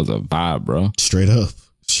a vibe, bro. Straight up.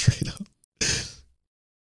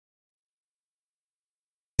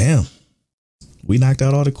 Damn. We knocked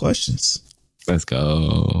out all the questions. Let's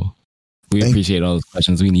go. We appreciate all those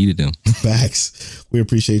questions. We needed them. Facts. We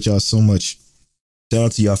appreciate y'all so much. Shout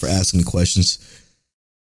out to y'all for asking the questions.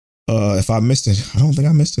 If I missed it, I don't think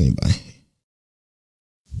I missed anybody.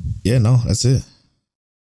 Yeah, no, that's it.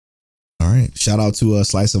 All right. Shout out to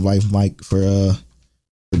Slice of Life Mike for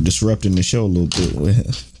disrupting the show a little bit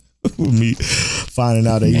with me finding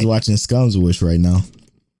out that he's watching Scum's Wish right now.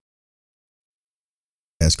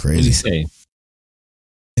 That's crazy. What did he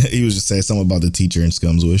say? He was just saying something about the teacher in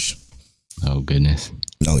Scum's Wish. Oh, goodness.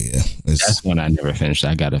 Oh, yeah. That's one I never finished.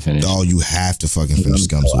 I got to finish. Oh, you have to fucking finish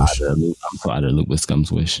Scum's Wish. I'm so out of the loop with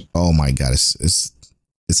Scum's Wish. Oh, my God. It's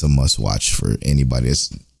a must watch for anybody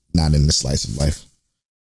that's not in the Slice of Life.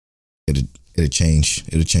 It'll change.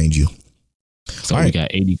 It'll change you. So we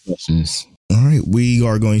got 80 questions. All right. We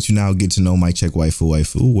are going to now get to know Mic Check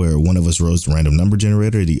Waifu, where one of us rolls the random number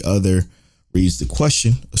generator. The other reads the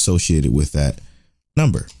question associated with that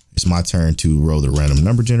number. It's my turn to roll the random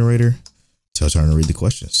number generator. It's your turn to read the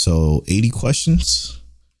question. So 80 questions.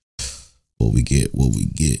 What we get?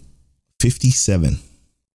 57.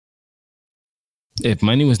 If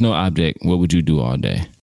money was no object, what would you do all day?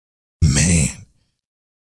 Man.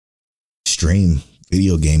 Stream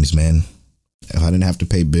video games, man. If I didn't have to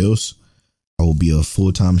pay bills, I would be a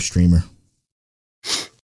full-time streamer.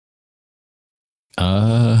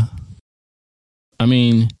 I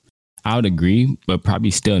mean, I would agree, but probably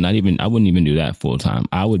still not even. I wouldn't even do that full time.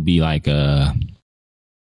 I would be like a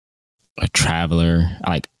traveler.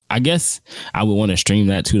 Like, I guess I would want to stream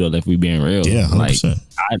that too, though. If we being real, yeah, 100%.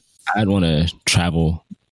 Like I'd want to travel.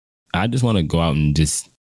 I just want to go out and just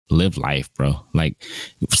live life, bro. Like,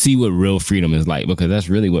 see what real freedom is like, because that's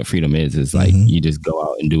really what freedom is. It's like you just go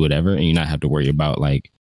out and do whatever, and you not have to worry about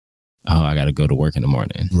like, oh, I got to go to work in the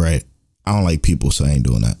morning. Right. I don't like people, so I ain't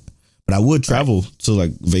doing that. But I would travel to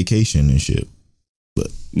like vacation and shit. But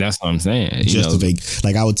that's what I'm saying.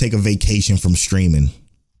 Like I would take a vacation from streaming.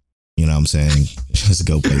 You know what I'm saying? Just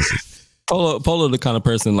go places. Polo, the kind of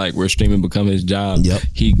person like where streaming become his job. Yep.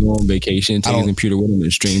 He go on vacation, take his computer with him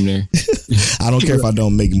and stream there. I don't care if I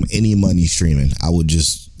don't make any money streaming.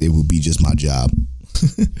 It would be just my job.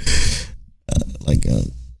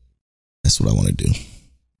 That's what I want to do.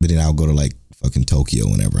 But then I'll go to like fucking Tokyo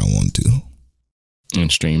whenever I want to. And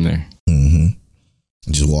stream there. Mm-hmm.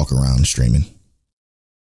 Just walk around streaming.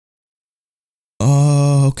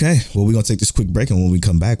 Okay. Well, we're going to take this quick break. And when we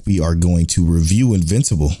come back, we are going to review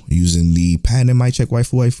Invincible using the patented Mic Check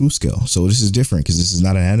Waifu scale. So this is different because this is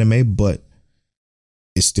not an anime, but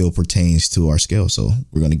it still pertains to our scale. So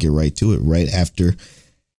we're going to get right to it right after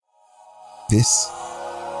this.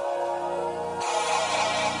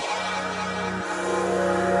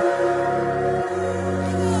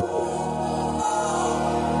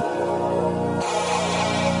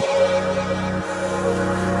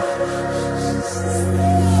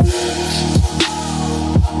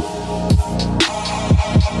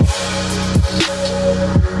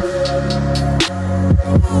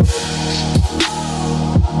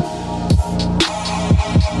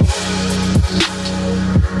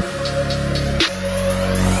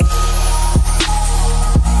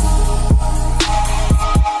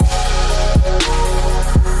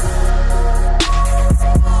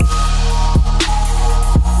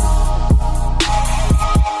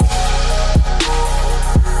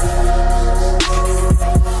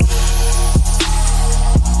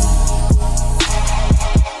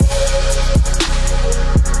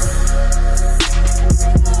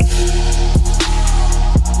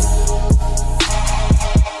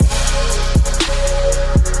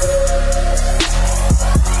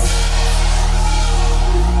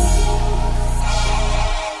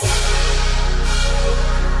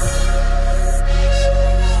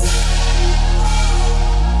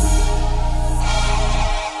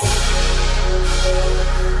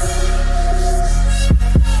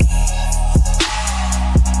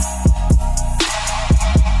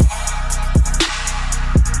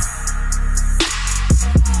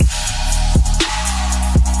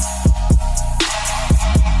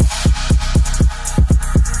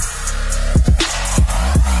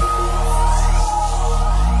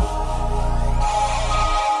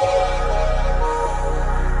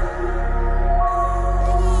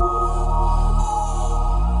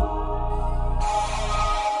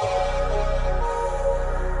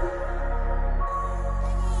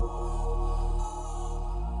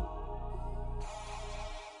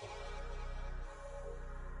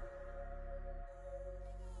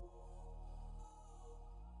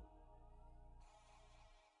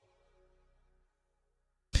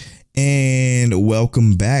 And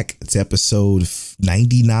welcome back to episode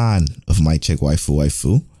 99 of Mic Check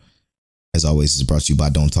Waifu. As always, it's brought to you by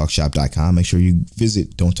Don'tTalkShop.com. Make sure you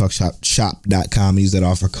visit Don'tTalkShop.com. Use that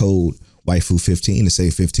offer code Waifu15 to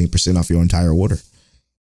save 15% off your entire order.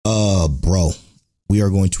 Bro, we are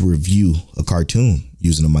going to review a cartoon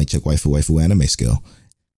using the Mic Check Waifu anime scale.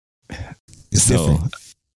 It's different.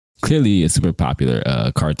 Clearly, a super popular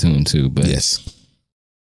cartoon too. But yes,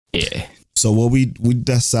 yeah. So what we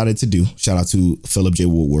decided to do, shout out to Philip J.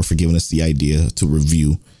 Woodward for giving us the idea to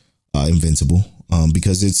review Invincible,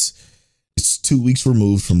 because it's 2 weeks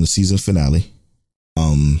removed from the season finale.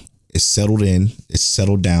 It's settled in, it's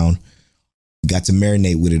settled down. Got to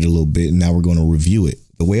marinate with it a little bit, and now we're going to review it.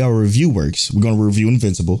 The way our review works, we're going to review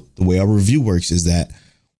Invincible. The way our review works is that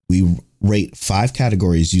we rate 5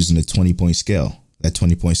 categories using a 20-point scale. That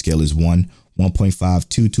 20-point scale is 1, 1.5,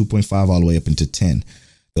 2, 2.5, all the way up into 10.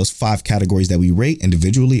 Those 5 categories that we rate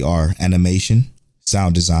individually are animation,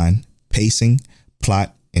 sound design, pacing,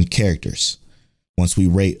 plot, and characters. Once we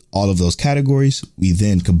rate all of those categories, we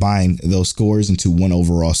then combine those scores into one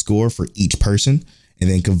overall score for each person, and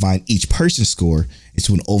then combine each person's score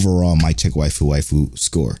into an overall Mic Check Waifu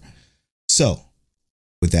score. So,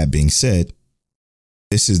 with that being said,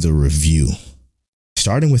 this is the review.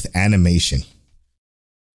 Starting with animation.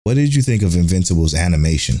 What did you think of Invincible's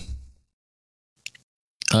animation?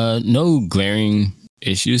 No glaring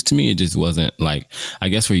issues to me. It just wasn't like, I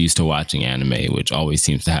guess we're used to watching anime, which always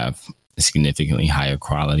seems to have a significantly higher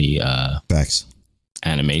quality facts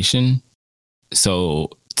animation.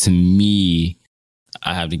 So to me,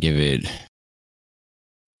 I have to give it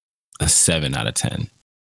a 7 out of 10.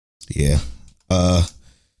 Yeah.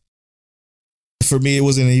 For me, it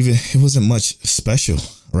wasn't much special,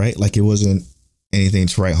 right? Like it wasn't anything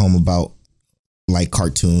to write home about. Like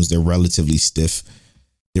cartoons, they're relatively stiff.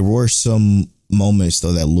 There were some moments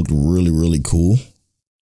though that looked really, really cool.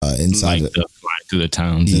 Inside like the fly through the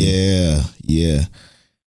towns. Yeah.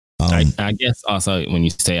 I guess also when you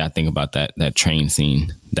say, I think about that train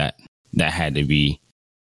scene that had to be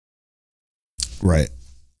right.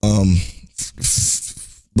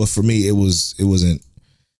 but for me, it wasn't.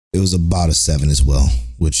 It was about a 7 as well,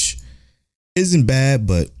 which isn't bad,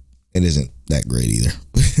 but it isn't that great either.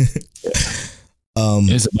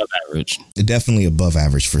 It's above average. Definitely above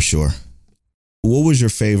average for sure. What was your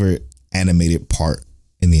favorite animated part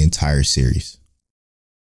in the entire series?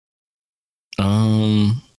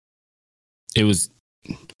 It was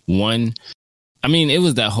one. I mean, it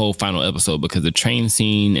was that whole final episode because the train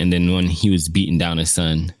scene, and then when he was beating down his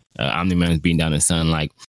son, Omni-Man was beating down his son,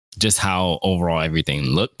 like just how overall everything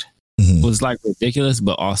looked was like ridiculous,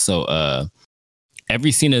 but also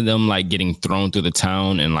every scene of them like getting thrown through the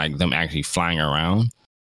town and like them actually flying around.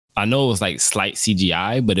 I know it was like slight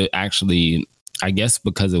CGI, but it actually, I guess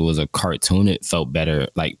because it was a cartoon, it felt better,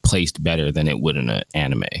 like placed better than it would in an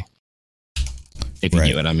anime. If you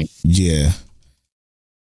get what I mean. Yeah.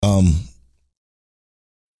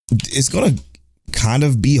 It's gonna kind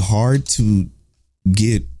of be hard to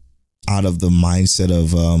get out of the mindset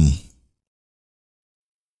of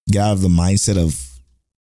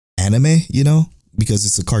anime, you know, because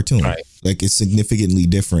it's a cartoon. Right. Like it's significantly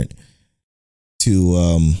different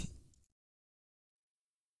to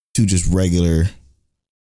just regular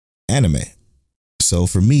anime. So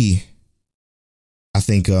for me, I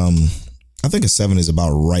think a 7 is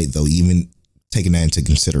about right though, even taking that into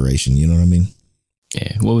consideration, you know what I mean?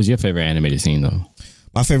 Yeah. What was your favorite animated scene though?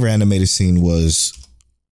 My favorite animated scene was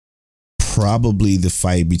probably the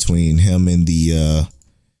fight between him and the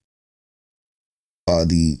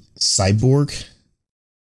cyborg.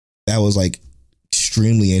 That was like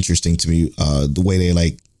extremely interesting to me. The way they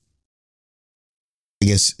like, I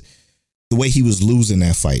guess the way he was losing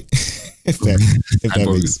that fight. if that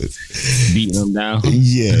makes sense. Beating him down.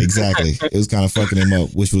 Yeah, exactly. It was kind of fucking him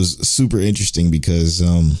up, which was super interesting because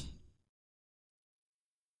it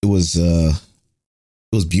was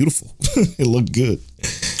beautiful. It looked good.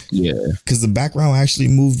 Yeah, because the background actually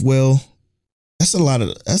moved well. That's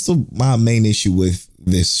my main issue with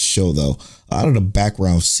this show, though. A lot of the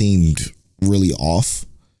background seemed really off.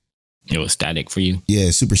 It was static for you.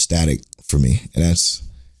 Yeah, super static for me, and that's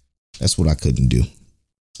what I couldn't do.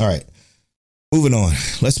 All right, moving on.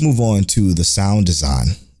 Let's move on to the sound design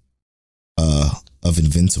of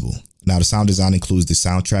Invincible. Now, the sound design includes the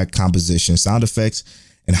soundtrack, composition, sound effects,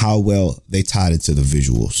 and how well they tied it to the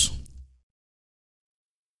visuals.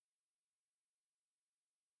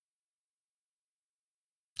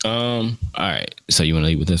 All right. So you want to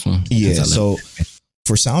lead with this one? Yeah. So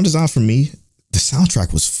for sound design for me, the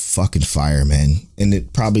soundtrack was fucking fire, man. And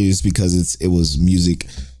it probably is because it was music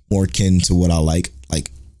more akin to what I like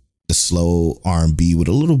the slow R&B with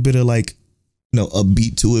a little bit of like,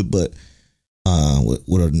 upbeat to it, but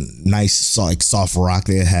with a nice soft rock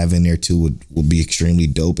they have in there too would be extremely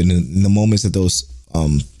dope. And in the moments that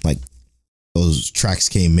those tracks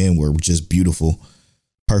came in were just beautiful,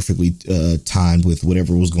 perfectly timed with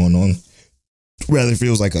whatever was going on. Rather if it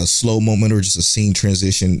was like a slow moment or just a scene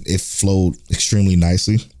transition, it flowed extremely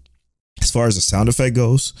nicely. As far as the sound effect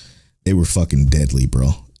goes, they were fucking deadly,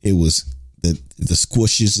 bro. It was the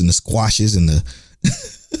squishes and the squashes and the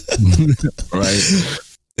right.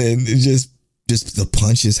 And it just the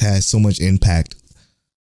punches had so much impact.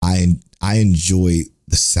 I enjoy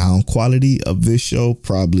the sound quality of this show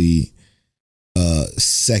probably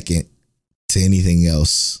second to anything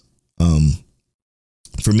else.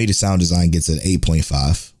 For me, the sound design gets an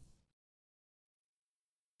 8.5.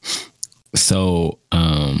 So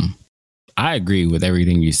I agree with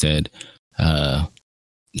everything you said.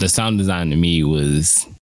 The sound design to me was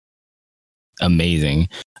amazing.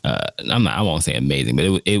 I won't say amazing,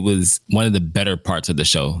 but it was one of the better parts of the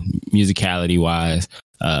show, musicality wise.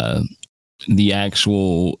 The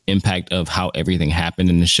actual impact of how everything happened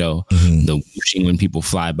in the show, the whooshing when people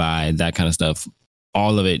fly by, that kind of stuff,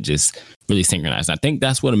 all of it just really synchronized. I think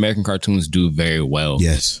that's what American cartoons do very well.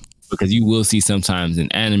 Yes. Because you will see sometimes in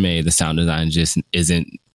anime, the sound design just isn't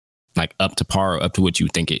like up to par or up to what you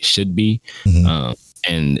think it should be.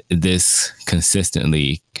 And this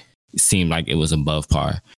consistently seemed like it was above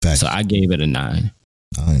par. So I gave it a 9.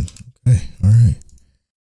 9. Okay. All right.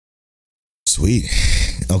 Sweet.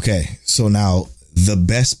 Okay. So now the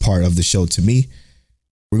best part of the show to me,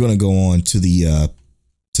 we're going to go on to the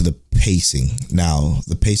pacing. Now,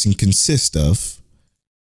 the pacing consists of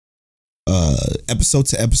episode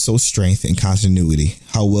to episode strength and continuity,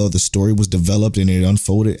 how well the story was developed and it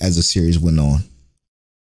unfolded as the series went on.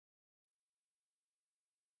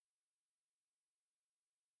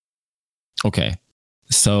 Okay.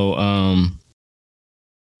 So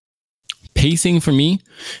pacing for me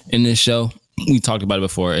in this show, we talked about it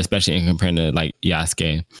before, especially in comparing to like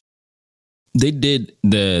Yasuke. they did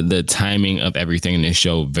the timing of everything in this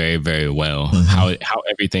show very, very well. How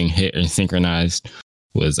everything hit and synchronized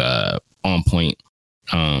was on point.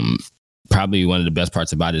 Probably one of the best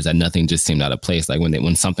parts about it is that nothing just seemed out of place. Like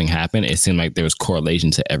when something happened, it seemed like there was correlation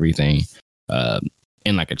to everything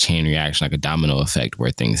in like a chain reaction, like a domino effect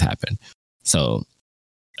where things happen. So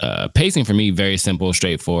pacing for me, very simple,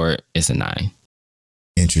 straightforward. It's a 9.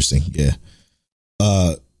 Interesting. Yeah.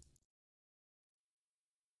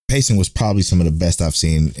 Pacing was probably some of the best I've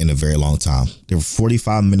seen in a very long time. There were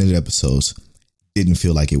 45-minute episodes. Didn't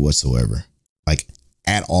feel like it whatsoever, like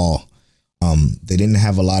at all. They didn't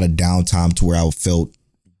have a lot of downtime to where I felt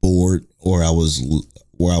bored or I was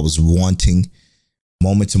wanting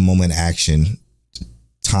moment to moment action.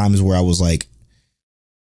 Times where I was like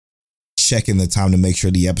checking the time to make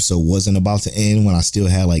sure the episode wasn't about to end when I still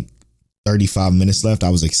had like 35 minutes left. I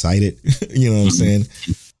was excited. You know what I'm saying?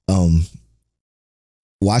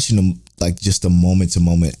 Watching them, like just the moment to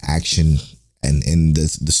moment action and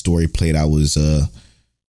the story played out was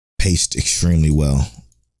paced extremely well.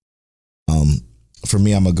 For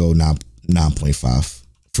me, I'm gonna go 9.5.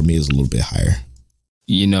 For me, it's a little bit higher.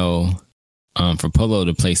 You know, for Polo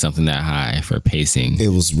to play something that high for pacing, it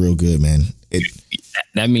was real good, man.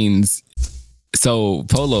 That means so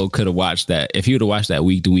Polo could have watched that. If he would have watched that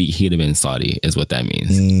week to week, he'd have been salty. Is what that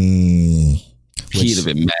means. He'd have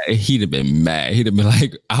been mad. He'd have been mad. He'd have been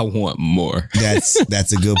like, "I want more."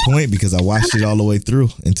 That's a good point because I watched it all the way through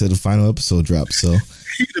until the final episode dropped. So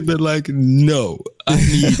he'd have been like, "No, I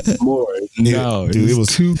need more." No, dude, it was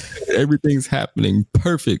too. Everything's happening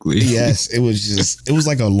perfectly. Yes, it was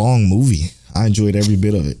like a long movie. I enjoyed every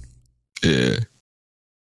bit of it. Yeah.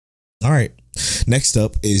 All right. Next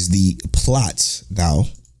up is the plot. Now,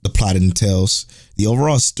 the plot entails the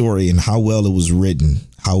overall story and how well it was written,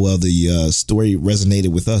 how well the story resonated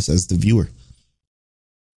with us as the viewer.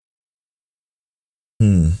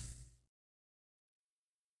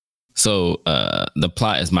 So the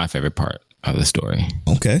plot is my favorite part of the story.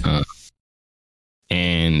 Okay.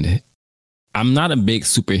 And I'm not a big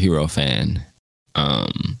superhero fan.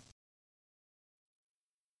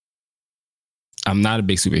 I'm not a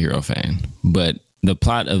big superhero fan, but the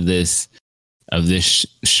plot of this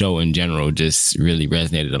show in general just really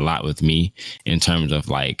resonated a lot with me in terms of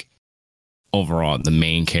like overall the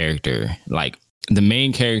main character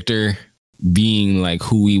being like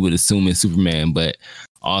who we would assume is Superman, but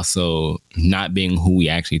also not being who we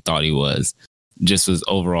actually thought he was. Just was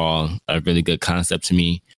overall a really good concept to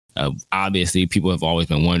me. Obviously, people have always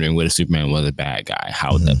been wondering whether Superman was a bad guy.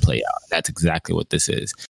 How would that play out? That's exactly what this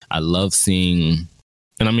is. I love seeing,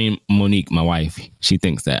 and I mean, Monique, my wife, she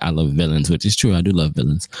thinks that I love villains, which is true. I do love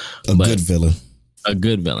villains. A good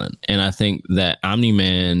villain. And I think that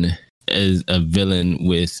Omni-Man is a villain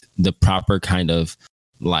with the proper kind of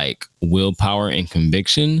like willpower and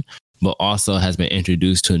conviction, but also has been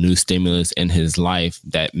introduced to a new stimulus in his life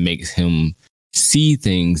that makes him see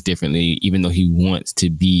things differently, even though he wants to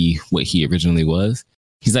be what he originally was.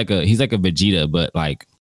 He's like a Vegeta, but like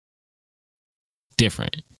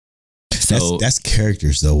different. So that's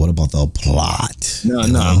characters though. What about the plot? No,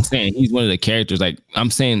 I'm saying he's one of the characters. Like I'm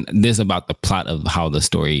saying this about the plot of how the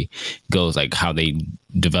story goes, like how they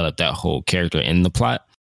develop that whole character in the plot.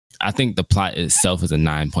 I think the plot itself is a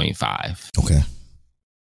 9.5. Okay.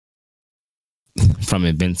 From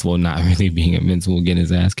Invincible not really being invincible, getting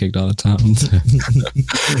his ass kicked all the time,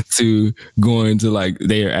 to going to like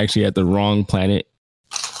they are actually at the wrong planet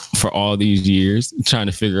for all these years, trying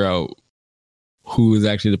to figure out who is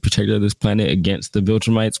actually the protector of this planet against the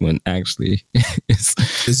Viltrumites when actually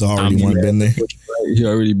it's already one been there. He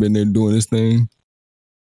already been there doing his thing.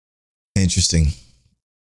 Interesting.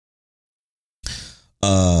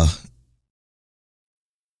 The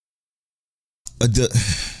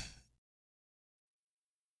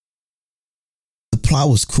plot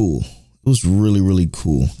was cool. It was really, really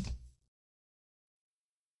cool.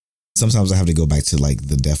 Sometimes I have to go back to like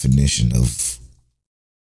the definition of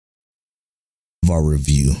our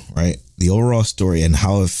review, right? The overall story and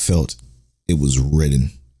how it felt it was written.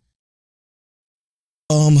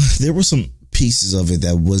 There were some pieces of it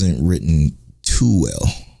that wasn't written too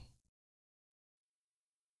well.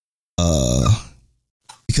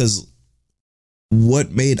 Because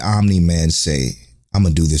what made Omni-Man say, "I'm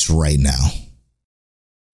gonna do this right now"?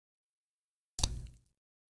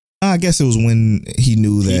 I guess it was when he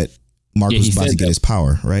knew that Mark was about to get his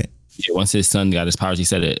power, right? Yeah, once his son got his powers, he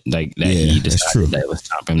said it like that. Yeah, he decided that it was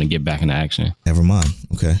time for him to get back into action. Never mind.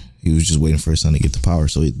 Okay, he was just waiting for his son to get the power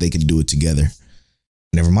so they could do it together.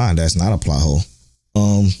 Never mind. That's not a plot hole.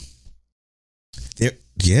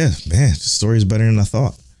 Yeah, man, the story is better than I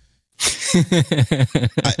thought.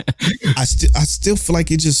 I still feel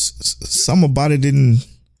like it just some about it didn't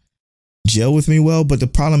gel with me well. But the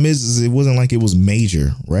problem is it wasn't like it was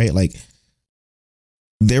major, right? Like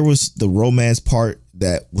there was the romance part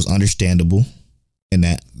that was understandable, and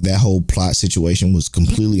that whole plot situation was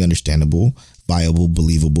completely understandable, viable,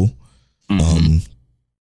 believable.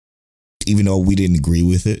 Even though we didn't agree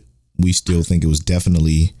with it, we still think it was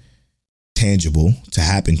definitely tangible to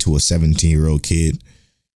happen to a 17-year-old kid.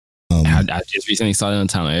 I just recently saw it on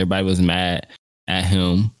time. Everybody was mad at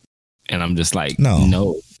him, and I'm just like,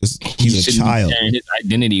 no. He's a child. Sharing his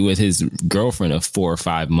identity with his girlfriend of 4 or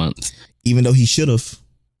 5 months, even though he should have,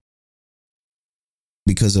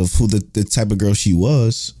 because of who the type of girl she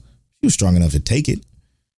was. She was strong enough to take it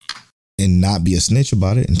and not be a snitch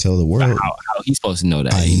about it and tell the world. How he's supposed to know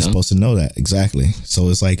that? He's supposed to know that, exactly. So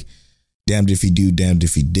it's like, damned if he do, damned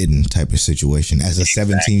if he didn't type of situation as a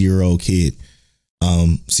 17-year-old kid.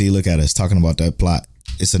 See, look at us talking about that plot.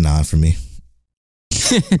 It's a 9 for me.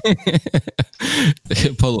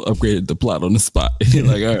 Polo upgraded the plot on the spot.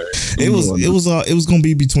 Like, all right, it was gonna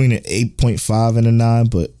be between an 8.5 and a 9,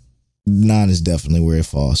 but 9 is definitely where it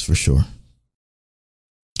falls for sure.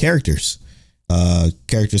 Characters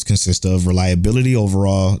consist of reliability,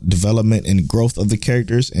 overall development and growth of the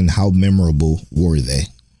characters, and how memorable were they.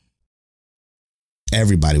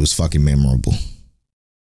 Everybody was fucking memorable.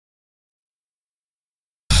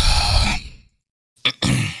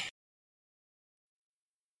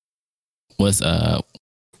 What's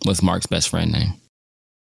Mark's best friend name?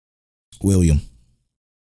 William.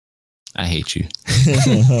 I hate you.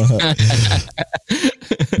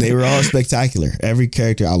 They were all spectacular. Every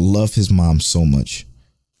character. I love his mom so much.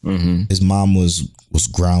 Mm-hmm. His mom was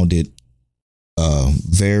grounded,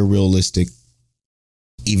 very realistic.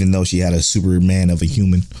 Even though she had a Superman of a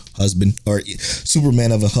human husband, or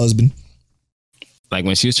Superman of a husband. Like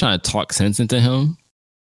when she was trying to talk sense into him.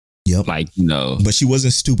 Yep. Like, no. But she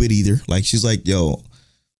wasn't stupid either. Like, she's like, yo,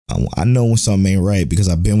 I know when something ain't right because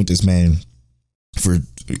I've been with this man for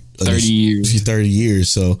 30 years. 30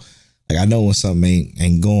 years. So like, I know when something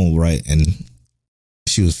ain't going right. And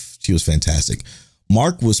she was fantastic.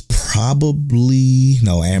 Mark was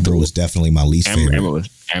Amber was definitely my least favorite.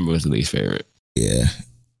 Amber was the least favorite. Yeah.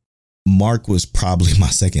 Mark was probably my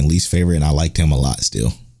second least favorite, and I liked him a lot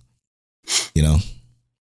still. You know?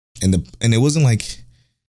 And it wasn't like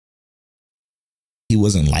he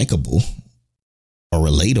wasn't likable or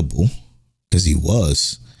relatable, because he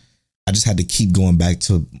was. I just had to keep going back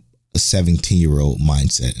to a 17-year-old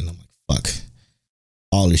mindset, and I'm like, fuck.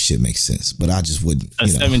 All this shit makes sense, but I just wouldn't. A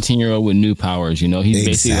 17-year-old with new powers, he's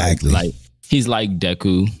basically like he's like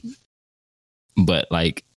Deku, but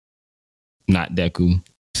like not Deku.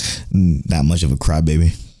 Not much of a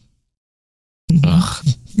crybaby.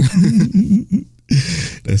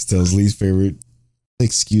 That's Tel's least favorite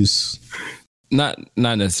excuse. Not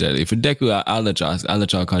necessarily for Deku. I'll let y'all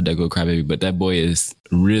call Deku a crybaby, but that boy is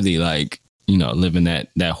really like living that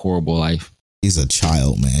horrible life. He's a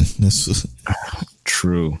child, man. That's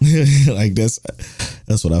true. Like that's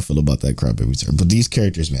what I feel about that crybaby term. But these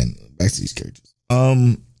characters, man, back to these characters.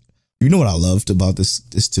 You know what I loved about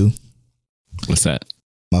this too? What's that?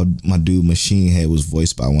 My dude Machine Head was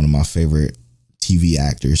voiced by one of my favorite TV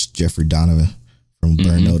actors, Jeffrey Donovan from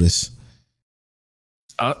Burn Notice.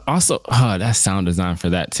 Also, that sound design for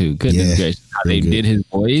that too. Goodness gracious, how they did his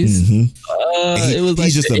voice. It was like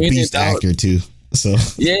he's just a beast actor too. So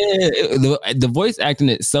yeah, the voice acting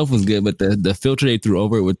itself was good, but the filter they threw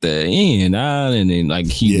over it with the in and out, and then like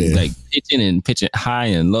he was like pitching high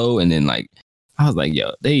and low, and then like I was like,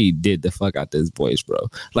 yo, they did the fuck out this voice, bro.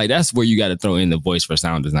 Like that's where you got to throw in the voice for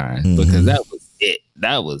sound design, because that was it.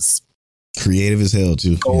 That was creative as hell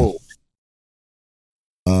too. Gold.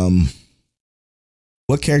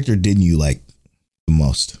 What character didn't you like the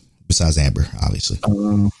most besides Amber, obviously?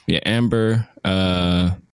 Amber.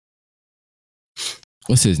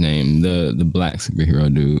 What's his name? The black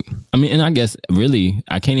superhero dude. I mean, and I guess really,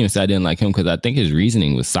 I can't even say I didn't like him because I think his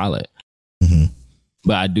reasoning was solid. Mm-hmm.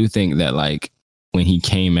 But I do think that like when he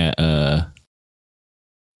came at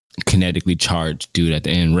kinetically charged dude at the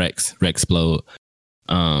end, Rex Explode.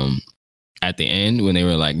 At the end, when they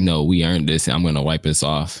were like, no, we earned this, and I'm going to wipe this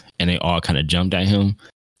off. And they all kind of jumped at him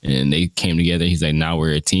and they came together. He's like, now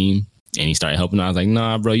we're a team. And he started helping. I was like,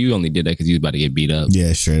 nah, bro, you only did that because you was about to get beat up.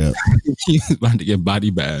 Yeah, straight up. He was about to get body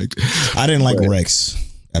bagged. I didn't like Rex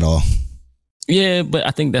at all. Yeah, but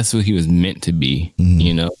I think that's what he was meant to be,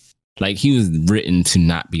 Like he was written to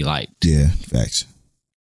not be liked. Yeah, facts.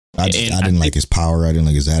 I didn't like his power. I didn't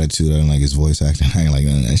like his attitude. I didn't like his voice acting. I didn't like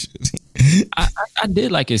none of that shit. I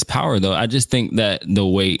did like his power though. I just think that the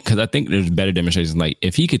way, because I think there's better demonstrations. Like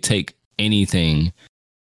if he could take anything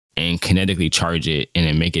and kinetically charge it and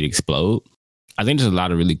then make it explode. I think there's a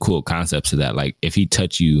lot of really cool concepts to that. Like if he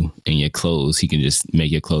touch you in your clothes, he can just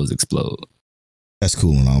make your clothes explode. That's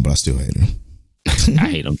cool and all, but I still hate him. I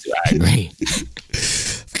hate him too. I agree.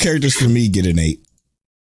 Characters for me get an 8.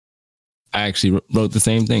 I actually wrote the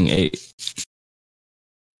same thing, 8.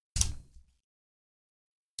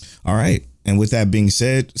 All right. And with that being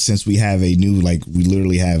said, since we have a new, like, we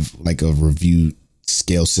literally have like a review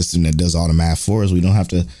scale system that does all the math for us, we don't have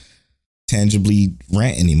to tangibly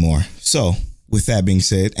rant anymore. So with that being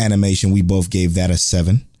said, animation, we both gave that a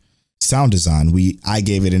 7. Sound design, I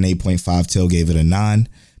gave it an 8.5. Tail gave it a 9.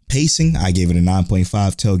 Pacing, I gave it a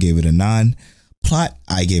 9.5. Tail gave it a 9. Plot,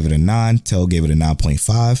 I gave it a 9. Tail gave it a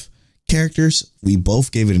 9.5. Characters, we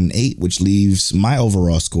both gave it an 8, which leaves my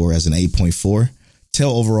overall score as an 8.4. Tail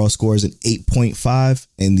overall score is an 8.5,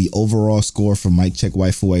 and the overall score for Mic Check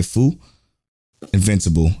Waifu Waifu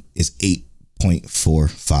Invincible is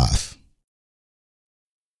 8.45.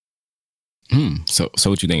 So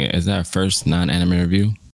what you think? Is that our first non-anime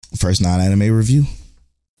review? First non-anime review.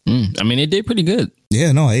 I mean, it did pretty good.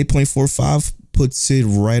 Yeah, no, 8.45 puts it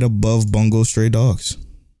right above Bungo Stray Dogs.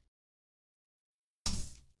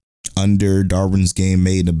 Under Darwin's Game,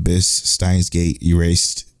 Made in Abyss, Steins Gate,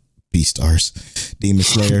 Erased, Beastars, Demon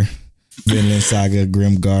Slayer, Vinland Saga,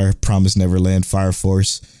 Grimgar, Promise Neverland, Fire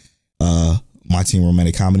Force, My Teen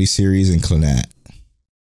Romantic Comedy Series, and Clannad.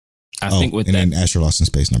 I think with and that, then Astro Lost in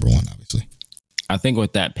Space #1, obviously. I think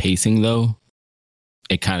with that pacing though,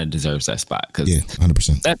 it kind of deserves that spot because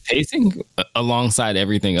 100%. that pacing alongside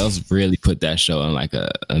everything else really put that show in like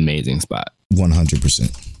a amazing spot.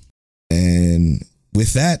 100%. And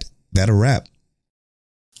with that, that'll wrap.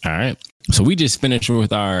 All right. So we just finished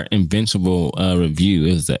with our Invincible review.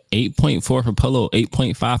 It was an 8.4 for Polo,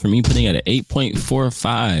 8.5 for me, putting it at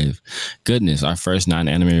 8.45. Goodness, our first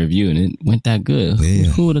non-anime review, and it went that good.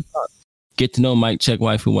 Yeah. Who would have thought? Get to know Mic Check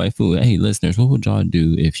Waifu Waifu. Hey, listeners, what would y'all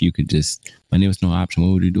do if you could just, when there was no option,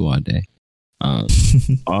 what would you do all day?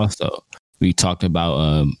 Also, we talked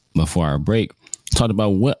about, before our break, talked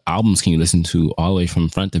about what albums can you listen to all the way from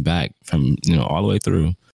front to back, from, all the way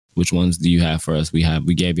through. Which ones do you have for us? We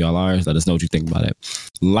gave y'all ours. Let us know what you think about it.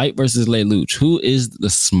 Light versus Lelouch. Who is the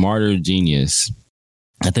smarter genius?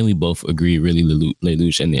 I think we both agree, really,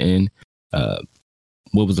 Lelouch in the end.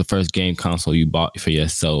 What was the first game console you bought for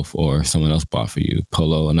yourself or someone else bought for you?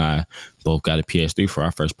 Polo and I both got a PS3 for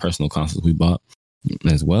our first personal consoles we bought,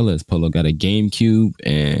 as well as Polo got a GameCube,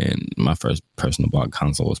 and my first personal bought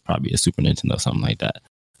console was probably a Super Nintendo, something like that.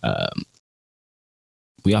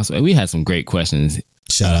 We had some great questions.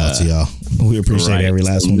 Shout out to y'all. We appreciate every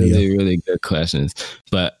last one of y'all. Really, really good questions.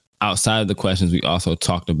 But outside of the questions, we also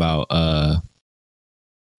talked about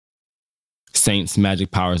Saints,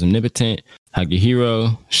 Magic Powers Omnipotent,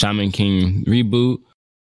 Hagihiro, Shaman King Reboot,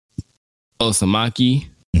 Osamaki.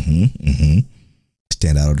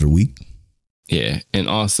 Standout of the week. Yeah. And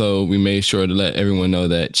also, we made sure to let everyone know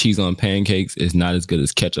that cheese on pancakes is not as good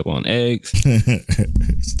as ketchup on eggs.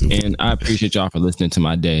 And I appreciate y'all for listening to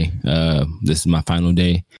my day. This is my final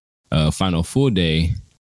day, final full day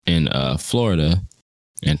in Florida.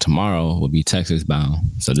 And tomorrow will be Texas bound.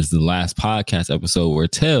 So this is the last podcast episode where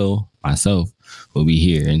myself, will be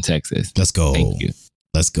here in Texas. Let's go. Thank you.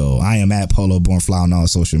 Let's go. I am at Polo Bornfly on all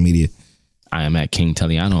social media. I am at King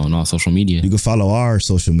Telliano on all social media. You can follow our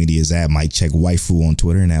social medias at Mic Check Waifu on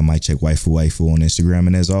Twitter and at Mic Check Waifu Waifu on Instagram.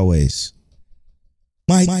 And as always,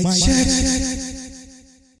 Mic Check.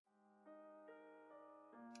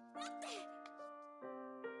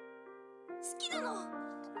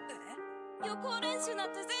 予行練習なん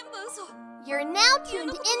て全部嘘。You're now tuned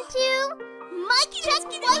into Mic Check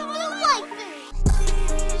Waifu Waifu.